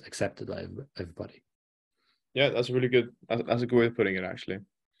becomes accepted by everybody. Yeah, that's a really good. That's a good way of putting it, actually.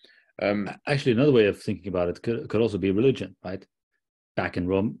 Actually, another way of thinking about it could also be religion, right? Back in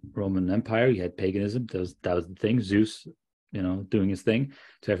Roman Empire, you had paganism. That was the thing. Zeus, doing his thing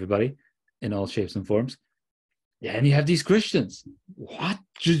to everybody in all shapes and forms. Yeah, and you have these Christians. What?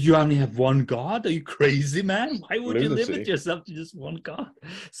 You only have one God? Are you crazy, man? Why would you limit yourself to just one God?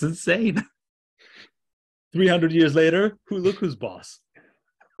 It's insane. 300 years later, look who's boss.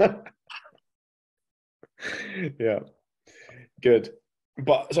 Yeah, good.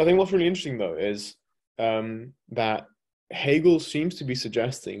 But so I think what's really interesting though is that Hegel seems to be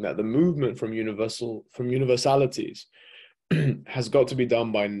suggesting that the movement from universalities has got to be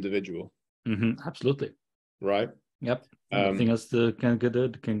done by an individual. Absolutely. Right. Yep. Nothing else can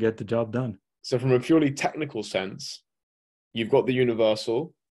get the job done. So from a purely technical sense, you've got the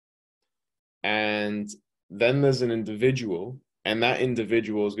universal, and then there's an individual, and that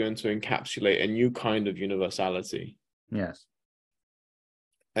individual is going to encapsulate a new kind of universality. Yes.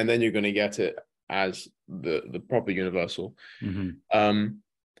 And then you're going to get it as the proper universal. And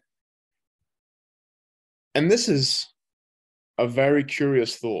this is a very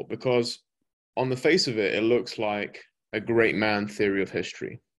curious thought, because on the face of it, it looks like a great man theory of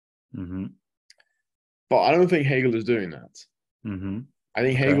history. But I don't think Hegel is doing that. I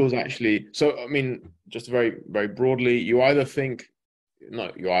think Hegel's actually, so I mean, just very, very broadly, most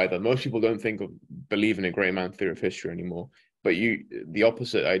people don't believe in a great man theory of history anymore. But the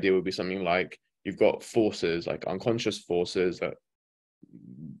opposite idea would be something like you've got forces, like unconscious forces that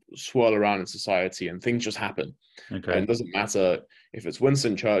swirl around in society, and things just happen. And it doesn't matter if it's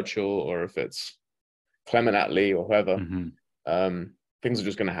Winston Churchill or if it's Clement Attlee or whoever. Things are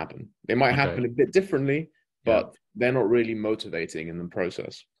just going to happen. They might happen a bit differently, but they're not really motivating in the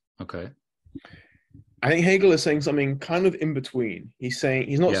process. I think Hegel is saying something kind of in between. He's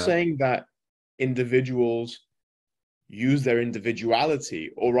not saying that individuals use their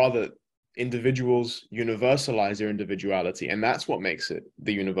individuality, or rather individuals universalize their individuality, and that's what makes it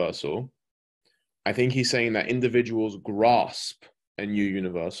the universal. I think he's saying that individuals grasp a new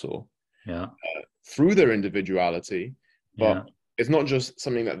universal through their individuality, but it's not just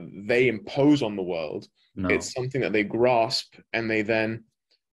something that they impose on the world. It's something that they grasp and they then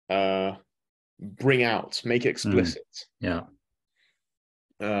bring out, make explicit. He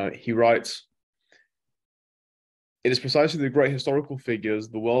writes, "It is precisely the great historical figures,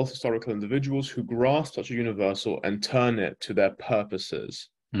 the world's historical individuals, who grasp such a universal and turn it to their purposes.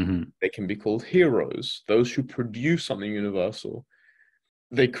 They can be called heroes, those who produce something universal.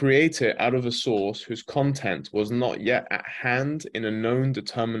 They create it out of a source whose content was not yet at hand in a known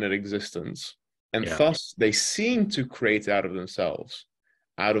determinate existence, and thus they seem to create out of themselves,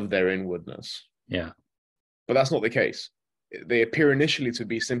 out of their inwardness." But that's not the case. They appear initially to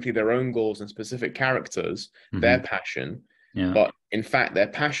be simply their own goals and specific characters, their passion, but in fact, their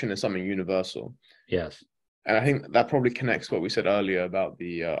passion is something universal. And I think that probably connects what we said earlier about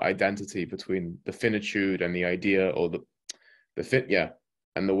the identity between the finitude and the idea, or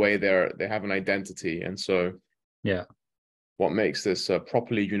and the way they have an identity. And so what makes this a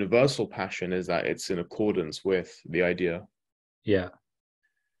properly universal passion is that it's in accordance with the idea.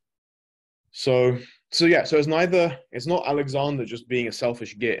 So it's not Alexander just being a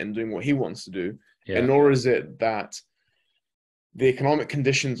selfish git and doing what he wants to do, and nor is it that the economic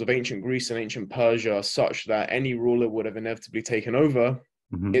conditions of ancient Greece and ancient Persia are such that any ruler would have inevitably taken over.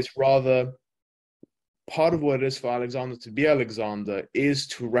 It's rather part of what it is for Alexander to be Alexander is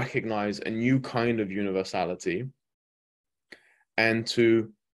to recognize a new kind of universality and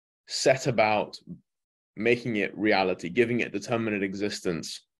to set about making it reality, giving it determinate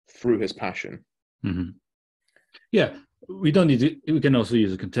existence through his passion. We don't need to. We can also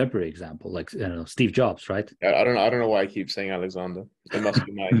use a contemporary example, like Steve Jobs, right? I don't know why I keep saying Alexander. It must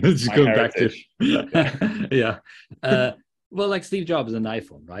be my going heritage. Back to well, like Steve Jobs is an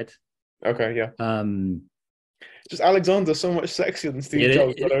iPhone, right? Just Alexander's so much sexier than Steve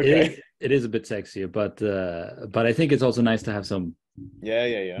Jobs. It is a bit sexier, but I think it's also nice to have some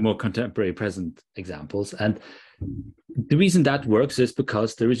more contemporary present examples. And the reason that works is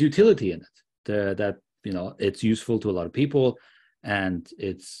because there is utility in it. That it's useful to a lot of people, and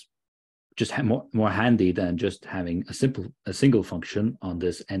it's just more handy than just having a single function on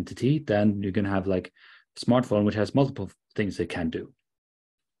this entity. Then you can have like a smartphone which has multiple things it can do.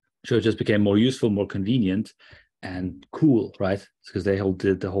 So it just became more useful, more convenient, and cool, right? Because they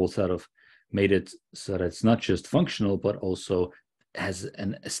did the whole sort of made it so that it's not just functional, but also has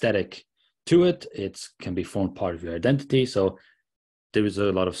an aesthetic to it. It can be formed part of your identity. So there was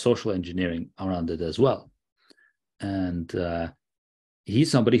a lot of social engineering around it as well. And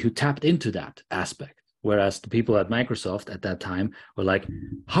he's somebody who tapped into that aspect. Whereas the people at Microsoft at that time were like,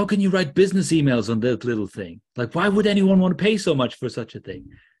 how can you write business emails on that little thing? Like, why would anyone want to pay so much for such a thing?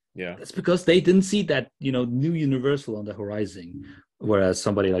 Yeah. That's because they didn't see that, new universal on the horizon, whereas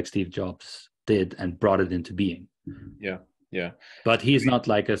somebody like Steve Jobs did and brought it into being. Yeah. Yeah. But he's not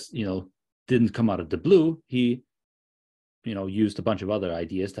like us, didn't come out of the blue. He, used a bunch of other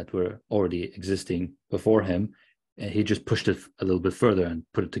ideas that were already existing before him. And he just pushed it a little bit further and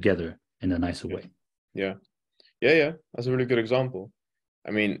put it together in a nicer way. Yeah. Yeah. That's a really good example.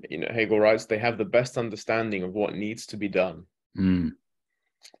 I mean, Hegel writes, they have the best understanding of what needs to be done.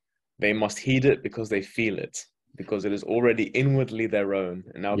 They must heed it because they feel it, because it is already inwardly their own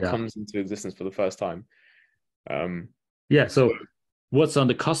and now comes into existence for the first time. So what's on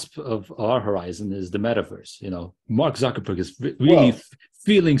the cusp of our horizon is the metaverse. Mark Zuckerberg is really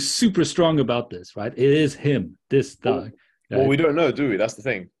feeling super strong about this, right? It is him, this dog. Well, we don't know, do we? That's the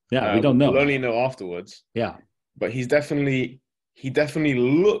thing. Yeah, we don't know. We'll only know afterwards. Yeah. But he definitely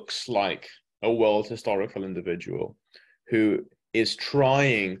looks like a world historical individual who is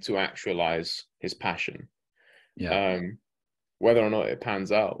trying to actualize his passion. Yeah. Whether or not it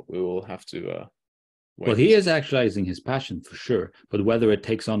pans out, we will have to wait. Well, he is actualizing his passion for sure, but whether it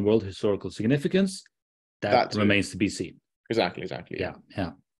takes on world historical significance, that remains to be seen. Exactly. Yeah.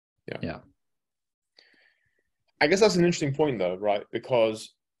 I guess that's an interesting point, though, right?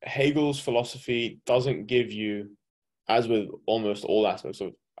 Because Hegel's philosophy doesn't give you, as with all aspects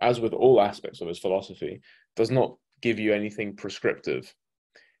of his philosophy, does not give you anything prescriptive.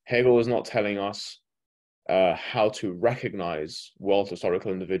 Hegel is not telling us how to recognize world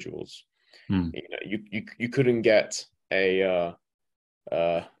historical individuals. You couldn't get a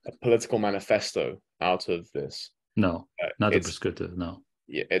political manifesto out of this. No, not prescriptive. No.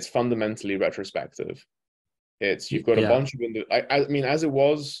 Yeah, it's fundamentally retrospective. You've got a bunch of I mean, as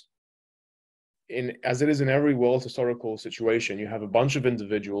it is in every world historical situation, you have a bunch of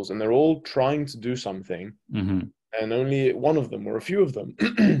individuals and they're all trying to do something, and only one of them or a few of them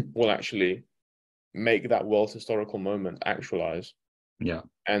will actually make that world historical moment actualize. Yeah.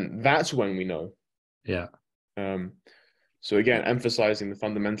 And that's when we know. Yeah. So again, emphasizing the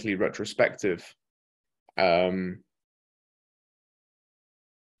fundamentally retrospective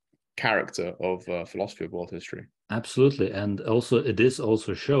character of philosophy of world history. Absolutely. And also this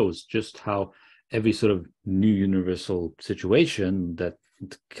also shows just how every sort of new universal situation that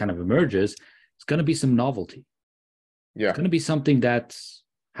kind of emerges, it's going to be some novelty. Yeah. It's going to be something that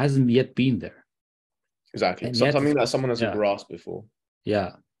hasn't yet been there. Exactly. And something that someone hasn't grasped before.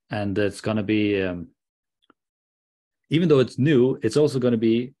 Yeah. And it's going to be, even though it's new, it's also going to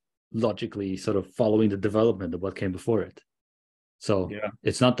be logically sort of following the development of what came before it. So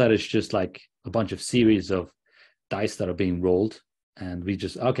it's not that it's just like a bunch of series of dice that are being rolled and we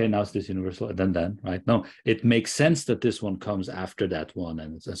just, okay, now it's this universal and then, right? No, it makes sense that this one comes after that one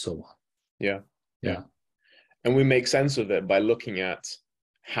and so on. Yeah. And we make sense of it by looking at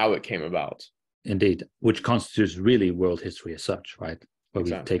how it came about. Indeed, which constitutes really world history as such, right? Where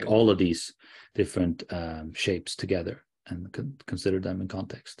we take all of these different shapes together and consider them in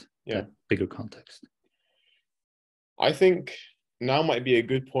context, that bigger context. I think now might be a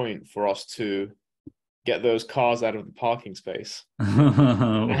good point for us to get those cars out of the parking space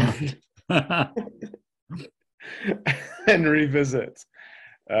and revisit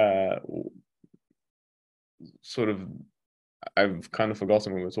sort of, I've kind of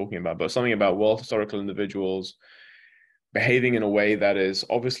forgotten what we were talking about, but something about world historical individuals behaving in a way that is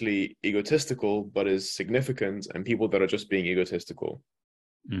obviously egotistical, but is significant, and people that are just being egotistical.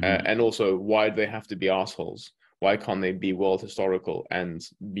 And also, why do they have to be assholes? Why can't they be world historical and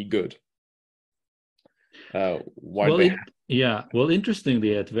be good? Well,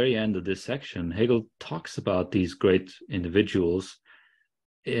 interestingly, at the very end of this section, Hegel talks about these great individuals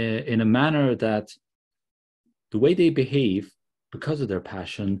in a manner that the way they behave because of their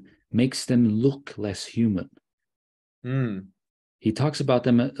passion makes them look less human. He talks about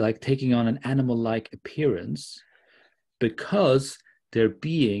them like taking on an animal-like appearance because their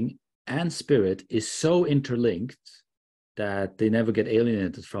being and spirit is so interlinked that they never get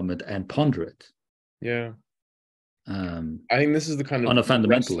alienated from it and ponder it. Yeah. I think this is the kind on a of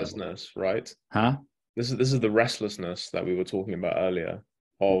fundamental level. restlessness, right? Huh? This is the restlessness that we were talking about earlier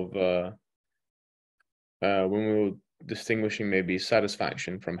of when we were distinguishing maybe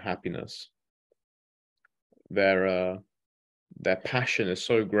satisfaction from happiness. Their passion is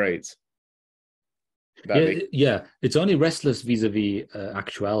so great that it's only restless vis-a-vis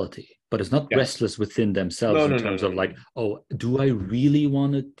actuality, but it's not restless within themselves in terms of like, oh, do I really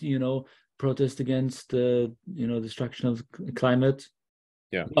want to, protest against the, destruction of climate?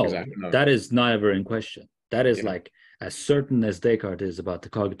 Yeah, no, exactly. No. That is never in question. That is like as certain as Descartes is about the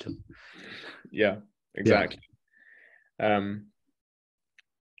cogito. Yeah, exactly. So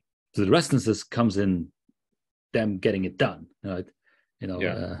the restlessness comes in them getting it done, right?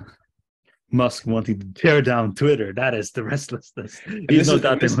 Musk wanting to tear down Twitter, that is the restlessness. He's no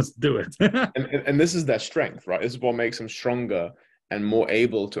doubt they must do it. and this is their strength, right? This is what makes them stronger and more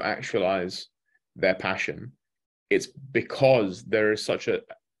able to actualize their passion. It's because there is such a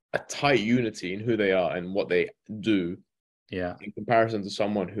tight unity in who they are and what they do. Yeah. In comparison to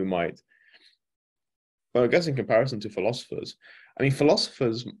someone who might, well, I guess in comparison to philosophers. I mean,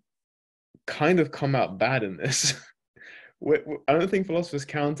 philosophers kind of come out bad in this. I don't think philosophers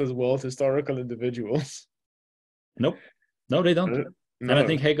count as world historical individuals. Nope. No, they don't. No. And I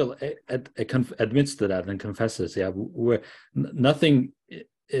think Hegel admits to that and confesses, we're nothing,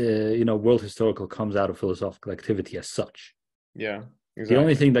 world historical comes out of philosophical activity as such. Yeah, exactly. The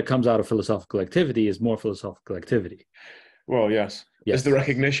only thing that comes out of philosophical activity is more philosophical activity. Well, yes. It's the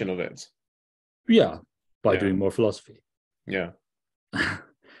recognition of it. Yeah, by doing more philosophy. Yeah.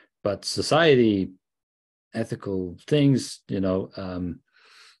 But society, ethical things,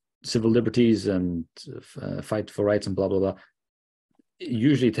 civil liberties and fight for rights and blah, blah, blah, it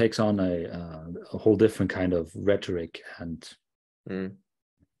usually takes on a whole different kind of rhetoric and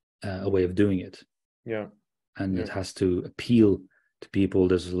a way of doing it. Yeah. And it has to appeal to people.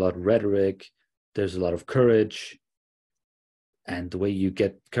 There's a lot of rhetoric. There's a lot of courage. And the way you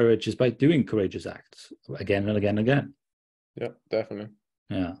get courage is by doing courageous acts again and again and again. Yeah, definitely.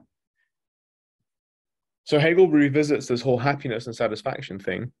 Yeah. So Hegel revisits this whole happiness and satisfaction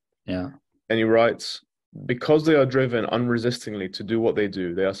thing. Yeah. And he writes, because they are driven unresistingly to do what they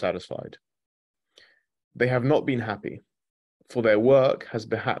do, they are satisfied. They have not been happy, for their work has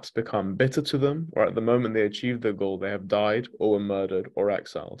perhaps become bitter to them, or at the moment they achieved their goal, they have died or were murdered or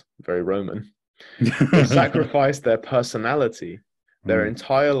exiled. Very Roman. They sacrificed their personality. Their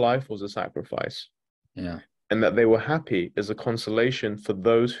entire life was a sacrifice. Yeah. And that they were happy is a consolation for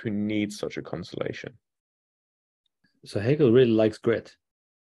those who need such a consolation. So Hegel really likes grit.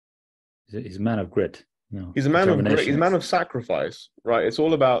 He's a man of grit. He's a man of grit. He's a man of sacrifice, right? It's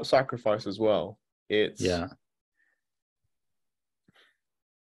all about sacrifice as well. It's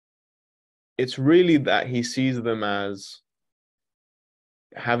really that he sees them as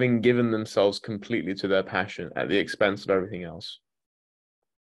having given themselves completely to their passion at the expense of everything else.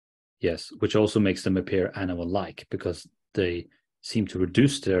 Yes, which also makes them appear animal-like because they seem to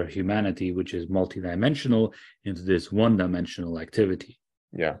reduce their humanity, which is multidimensional, into this one-dimensional activity.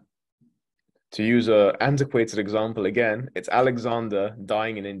 Yeah. To use an antiquated example again, it's Alexander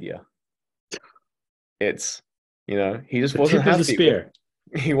dying in India. It's, he just wasn't happy.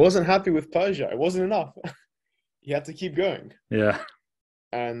 He wasn't happy with Persia. It wasn't enough. He had to keep going. Yeah.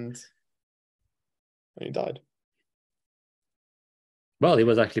 And he died. Well, he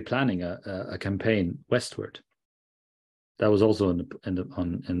was actually planning a campaign westward. That was also in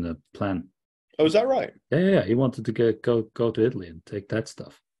the plan. Oh, is that right? Yeah. He wanted to go to Italy and take that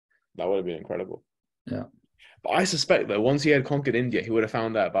stuff. That would have been incredible. Yeah. But I suspect that once he had conquered India, he would have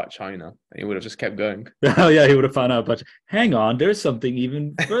found out about China and he would have just kept going. Oh, yeah, he would have found out. But hang on, there's something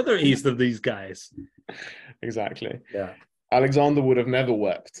even further east of these guys. Exactly. Yeah. Alexander would have never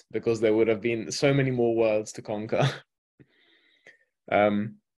wept because there would have been so many more worlds to conquer.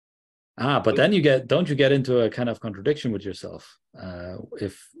 But then don't you get into a kind of contradiction with yourself?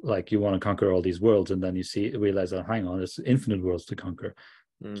 If like you want to conquer all these worlds and then you realize that, hang on, there's infinite worlds to conquer.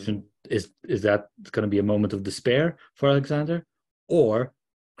 Is that going to be a moment of despair for Alexander or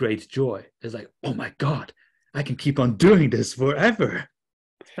great joy? It's like, oh my God, I can keep on doing this forever.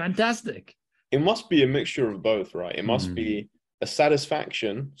 It's fantastic. It must be a mixture of both, right? It must be a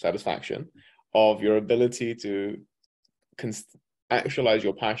satisfaction of your ability to actualize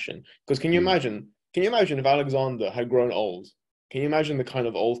your passion. Because can you imagine if Alexander had grown old? Can you imagine the kind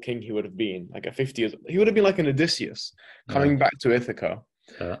of old king he would have been? Like at 50 years, he would have been like an Odysseus coming back to Ithaca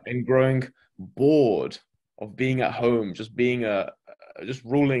and growing bored of being at home, just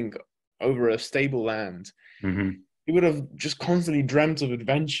ruling over a stable land. Mm-hmm. He would have just constantly dreamt of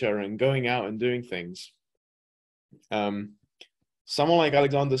adventure and going out and doing things. Someone like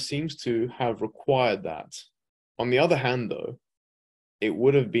Alexander seems to have required that. On the other hand, though, it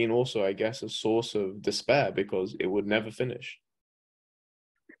would have been also, I guess, a source of despair because it would never finish.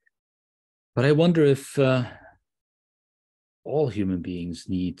 But I wonder if all human beings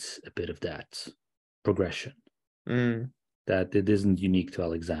need a bit of that progression, that it isn't unique to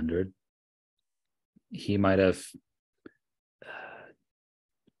Alexander. He might have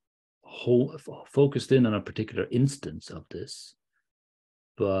focused in on a particular instance of this,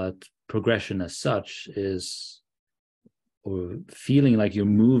 but progression as such is, or feeling like you're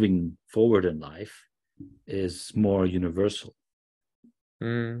moving forward in life, is more universal.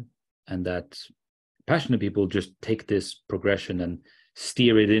 And that passionate people just take this progression and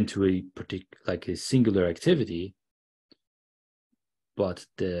steer it into a a singular activity, but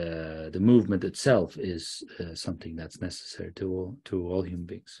the movement itself is something that's necessary to all human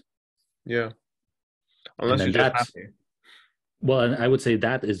beings. Yeah, unless you're just happy. Well, and I would say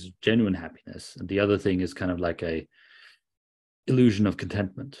that is genuine happiness, and the other thing is kind of like a illusion of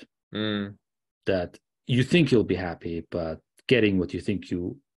contentment, that you think you'll be happy, but getting what you think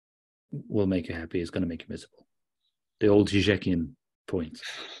you will make you happy is going to make you miserable. The old Zizekian point.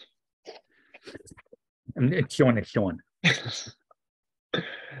 And it's shown.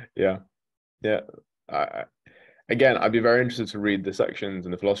 Yeah. Again, I'd be very interested to read the sections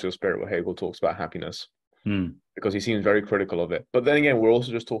in the Philosophy of Spirit where Hegel talks about happiness, because he seems very critical of it. But then again, we're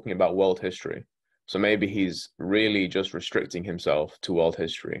also just talking about world history. So maybe he's really just restricting himself to world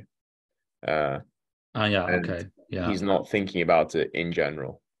history. Okay. Yeah. He's not thinking about it in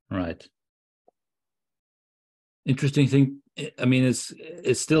general. Right. Interesting thing. I mean, it's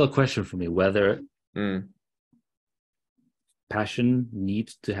still a question for me whether passion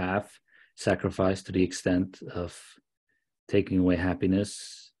needs to have sacrifice to the extent of taking away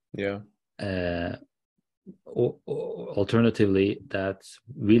happiness. Yeah. Or alternatively, that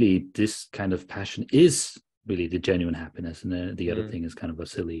really this kind of passion is really the genuine happiness, and the other thing is kind of a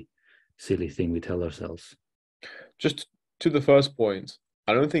silly thing we tell ourselves. Just to the first point,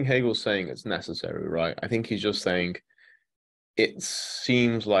 I don't think Hegel's saying it's necessary, right? I think he's just saying it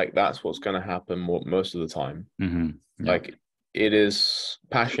seems like that's what's going to happen most of the time. Yeah. Like, it is,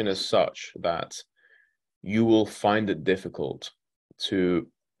 passion is such that you will find it difficult to.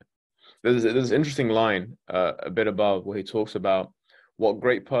 There's an interesting line a bit above where he talks about what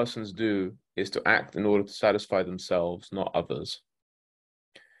great persons do is to act in order to satisfy themselves, not others.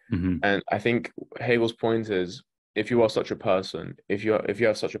 And I think Hegel's point is, if you are such a person, if you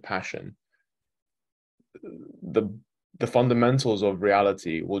have such a passion, the fundamentals of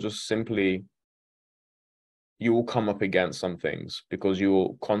reality will just simply, you will come up against some things because you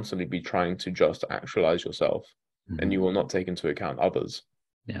will constantly be trying to just actualize yourself, and you will not take into account others.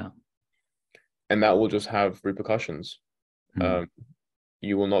 Yeah. And that will just have repercussions.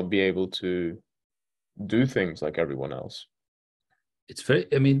 You will not be able to do things like everyone else. It's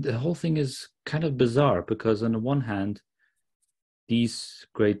I mean, the whole thing is kind of bizarre because on the one hand, these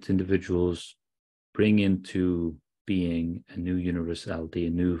great individuals bring into being a new universality, a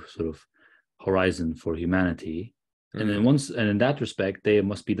new sort of horizon for humanity. And then in that respect, they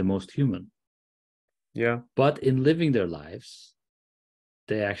must be the most human. Yeah. But in living their lives,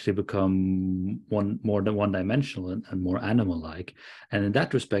 they actually become more than one-dimensional and more animal-like. And in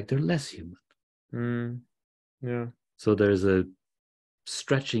that respect, they're less human. Yeah. So there's a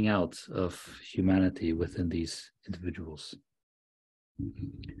stretching out of humanity within these individuals,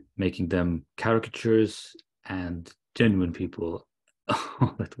 making them caricatures and genuine people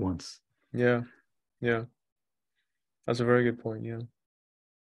all at once. Yeah. That's a very good point, yeah.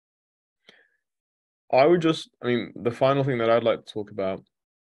 I mean, the final thing that I'd like to talk about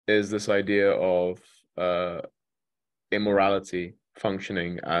is this idea of immorality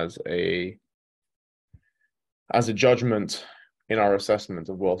functioning as a judgment in our assessment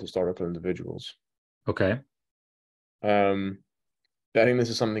of world historical individuals. Okay. I think this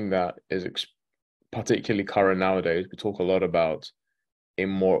is something that is particularly current nowadays. We talk a lot about the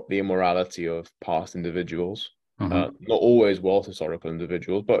immorality of past individuals, not always world historical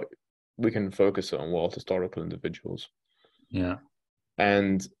individuals, but we can focus on world historical individuals. Yeah.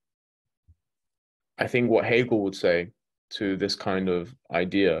 And I think what Hegel would say to this kind of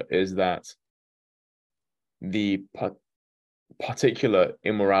idea is that the particular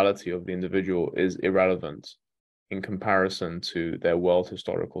immorality of the individual is irrelevant in comparison to their world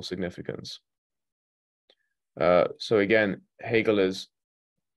historical significance. So again, Hegel is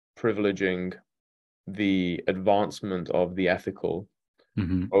privileging the advancement of the ethical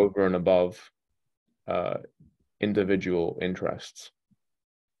over and above individual interests.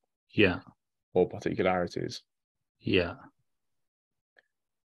 Yeah. Or particularities. Yeah.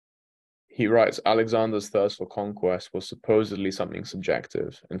 He writes, Alexander's thirst for conquest was supposedly something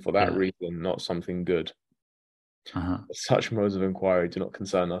subjective, and for that Yeah. reason, not something good. Uh-huh. Such modes of inquiry do not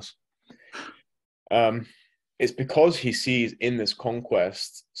concern us. It's because he sees in this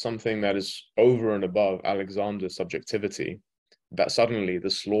conquest something that is over and above Alexander's subjectivity that suddenly the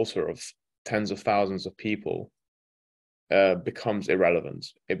slaughter of tens of thousands of people becomes irrelevant.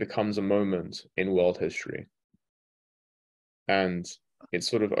 It becomes a moment in world history. And it's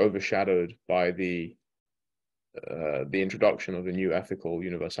sort of overshadowed by the introduction of a new ethical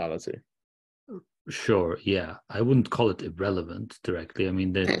universality. Sure, yeah. I wouldn't call it irrelevant directly. I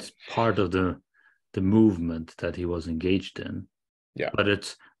mean, that's part of the movement that he was engaged in. Yeah. But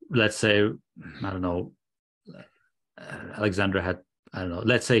it's, let's say, I don't know, Alexander had, I don't know,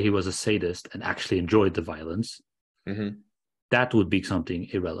 let's say he was a sadist and actually enjoyed the violence. Mm-hmm. That would be something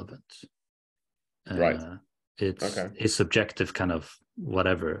irrelevant. Right. It's his subjective kind of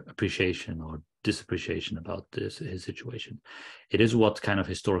whatever appreciation or disappreciation about his situation. It is what kind of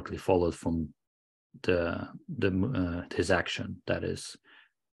historically followed from his action that is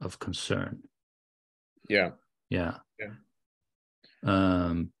of concern. Yeah.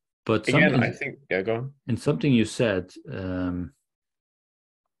 But again, I think, yeah, go on. In something you said, there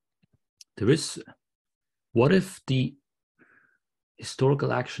is, what if the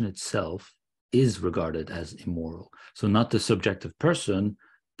historical action itself is regarded as immoral? So not the subjective person,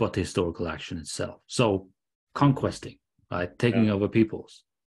 but the historical action itself. So conquesting, right? Taking over peoples,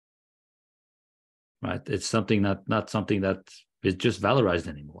 right? It's something not something that is just valorized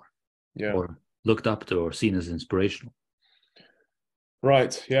anymore, or looked up to or seen as inspirational.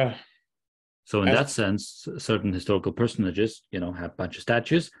 Right, yeah. So in that sense, certain historical personages, have a bunch of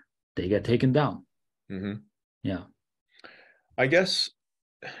statues, they get taken down. Mm-hmm. Yeah. I guess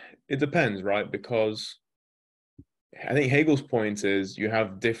it depends, right? Because I think Hegel's point is you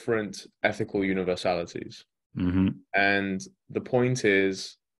have different ethical universalities. Mm-hmm. And the point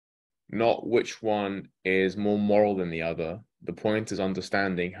is not which one is more moral than the other. The point is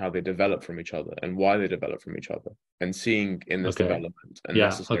understanding how they develop from each other and why they develop from each other, and seeing in this development a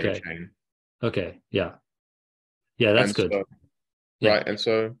necessary chain. Okay. Yeah. Yeah, that's good. So, right. And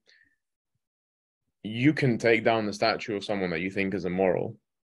so you can take down the statue of someone that you think is immoral.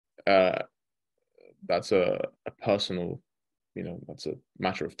 That's a personal, that's a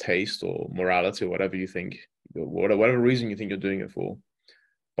matter of taste or morality or whatever you think, whatever reason you think you're doing it for.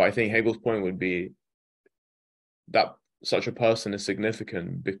 But I think Hegel's point would be that such a person is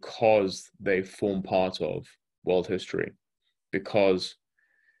significant because they form part of world history, because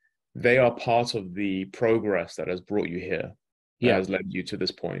they are part of the progress that has brought you here, that has led you to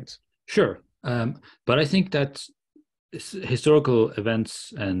this point. Sure. But I think that historical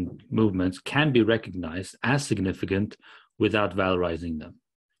events and movements can be recognized as significant without valorizing them.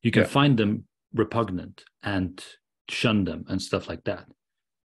 You can find them repugnant and shun them and stuff like that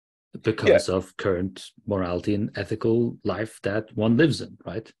because of current morality and ethical life that one lives in,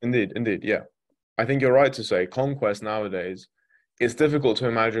 right? Indeed, yeah. I think you're right to say conquest nowadays, it's difficult to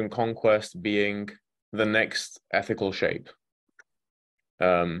imagine conquest being the next ethical shape.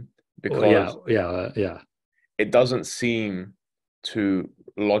 Because it doesn't seem to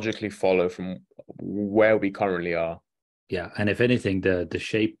logically follow from where we currently are. Yeah, and if anything, the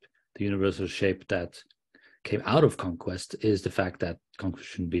universal shape that came out of conquest is the fact that conquest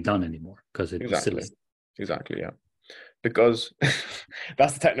shouldn't be done anymore because it was silly. Exactly, yeah. Because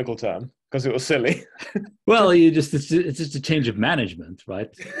that's the technical term, because it was silly. Well, it's just a change of management, right?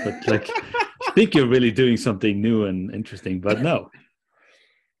 But like, I think you're really doing something new and interesting, but no.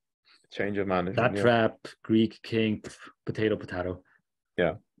 Change of management. That trap, Greek king, potato.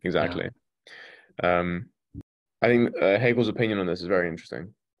 Yeah, exactly. Yeah. I think Hegel's opinion on this is very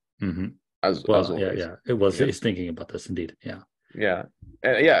interesting. Mm-hmm. As always. It was. He's thinking about this indeed. Yeah.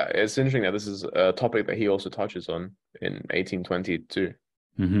 It's interesting that this is a topic that he also touches on in 1822.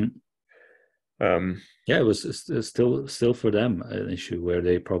 Mm-hmm. It was still for them an issue where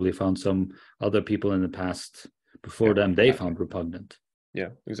they probably found some other people in the past before them they found repugnant. Yeah,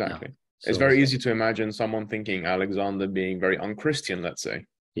 exactly. Yeah. So, it's very easy to imagine someone thinking Alexander being very unchristian, let's say.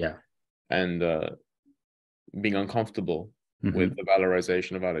 Yeah. And being uncomfortable with the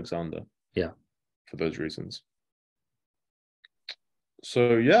valorization of Alexander. Yeah. For those reasons.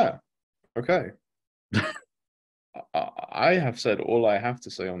 So, yeah. Okay. I have said all I have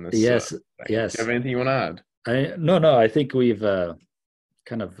to say on this. Yes. Yes. Do you have anything you want to add? No. I think we've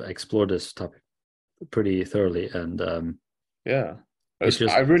kind of explored this topic pretty thoroughly, and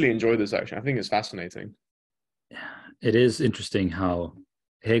I really enjoyed this. Actually, I think it's fascinating. It is interesting how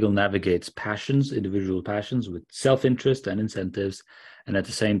Hegel navigates passions, individual passions, with self-interest and incentives, and at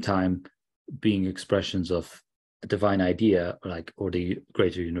the same time being expressions of a divine idea, or the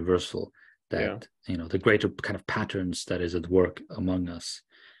greater universal, that the greater kind of patterns that is at work among us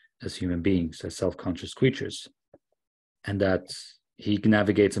as human beings, as self-conscious creatures, and that he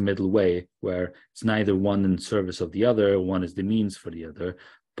navigates a middle way where it's neither one in service of the other, one is the means for the other,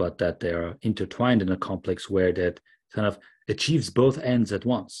 but that they are intertwined in a complex way that kind of achieves both ends at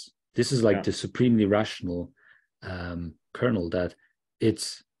once. This is like the supremely rational kernel, that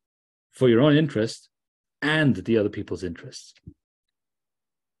it's for your own interest and the other people's interests.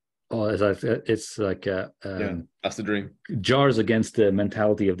 Oh, it's like that's the dream. Jars against the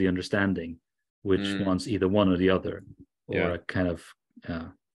mentality of the understanding, which wants either one or the other, or a kind of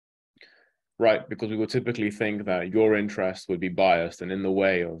right, because we would typically think that your interest would be biased and in the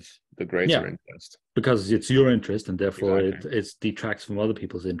way of the greater interest. Because it's your interest, and therefore it detracts from other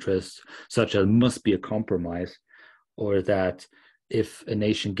people's interests, such as must be a compromise, or that if a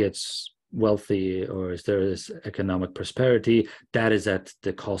nation gets wealthy or if there is economic prosperity, that is at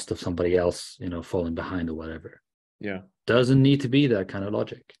the cost of somebody else, falling behind or whatever. Doesn't need to be that kind of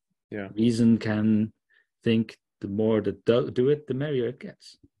logic. Reason can think the more that do it, the merrier it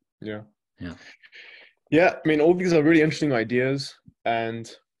gets. I mean, all these are really interesting ideas, and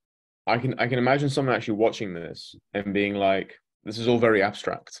I can imagine someone actually watching this and being like, this is all very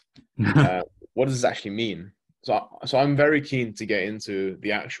abstract. What does this actually mean? So I'm very keen to get into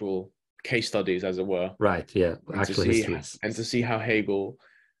the actual case studies, as it were. Right, yeah. Actual histories. And to see how Hegel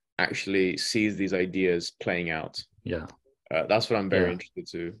actually sees these ideas playing out. That's what I'm very interested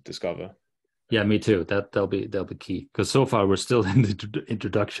to discover. Yeah, me too. That'll be key, because so far we're still in the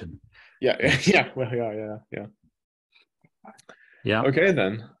introduction. Yeah. Okay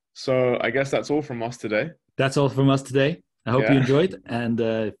then. So I guess that's all from us today. That's all from us today. I hope you enjoyed, and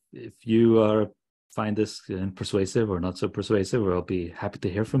if you find this persuasive or not so persuasive, I'll be happy to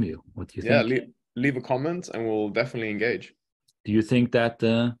hear from you. What do you think? Leave a comment and we'll definitely engage. Do you think that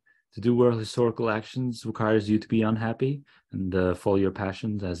to do world historical actions requires you to be unhappy and follow your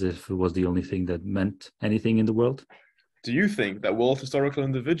passions as if it was the only thing that meant anything in the world? Do you think that world historical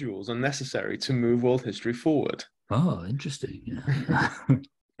individuals are necessary to move world history forward? Oh, interesting.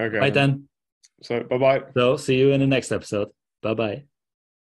 Okay. Right then. So, bye-bye. So, see you in the next episode. Bye-bye.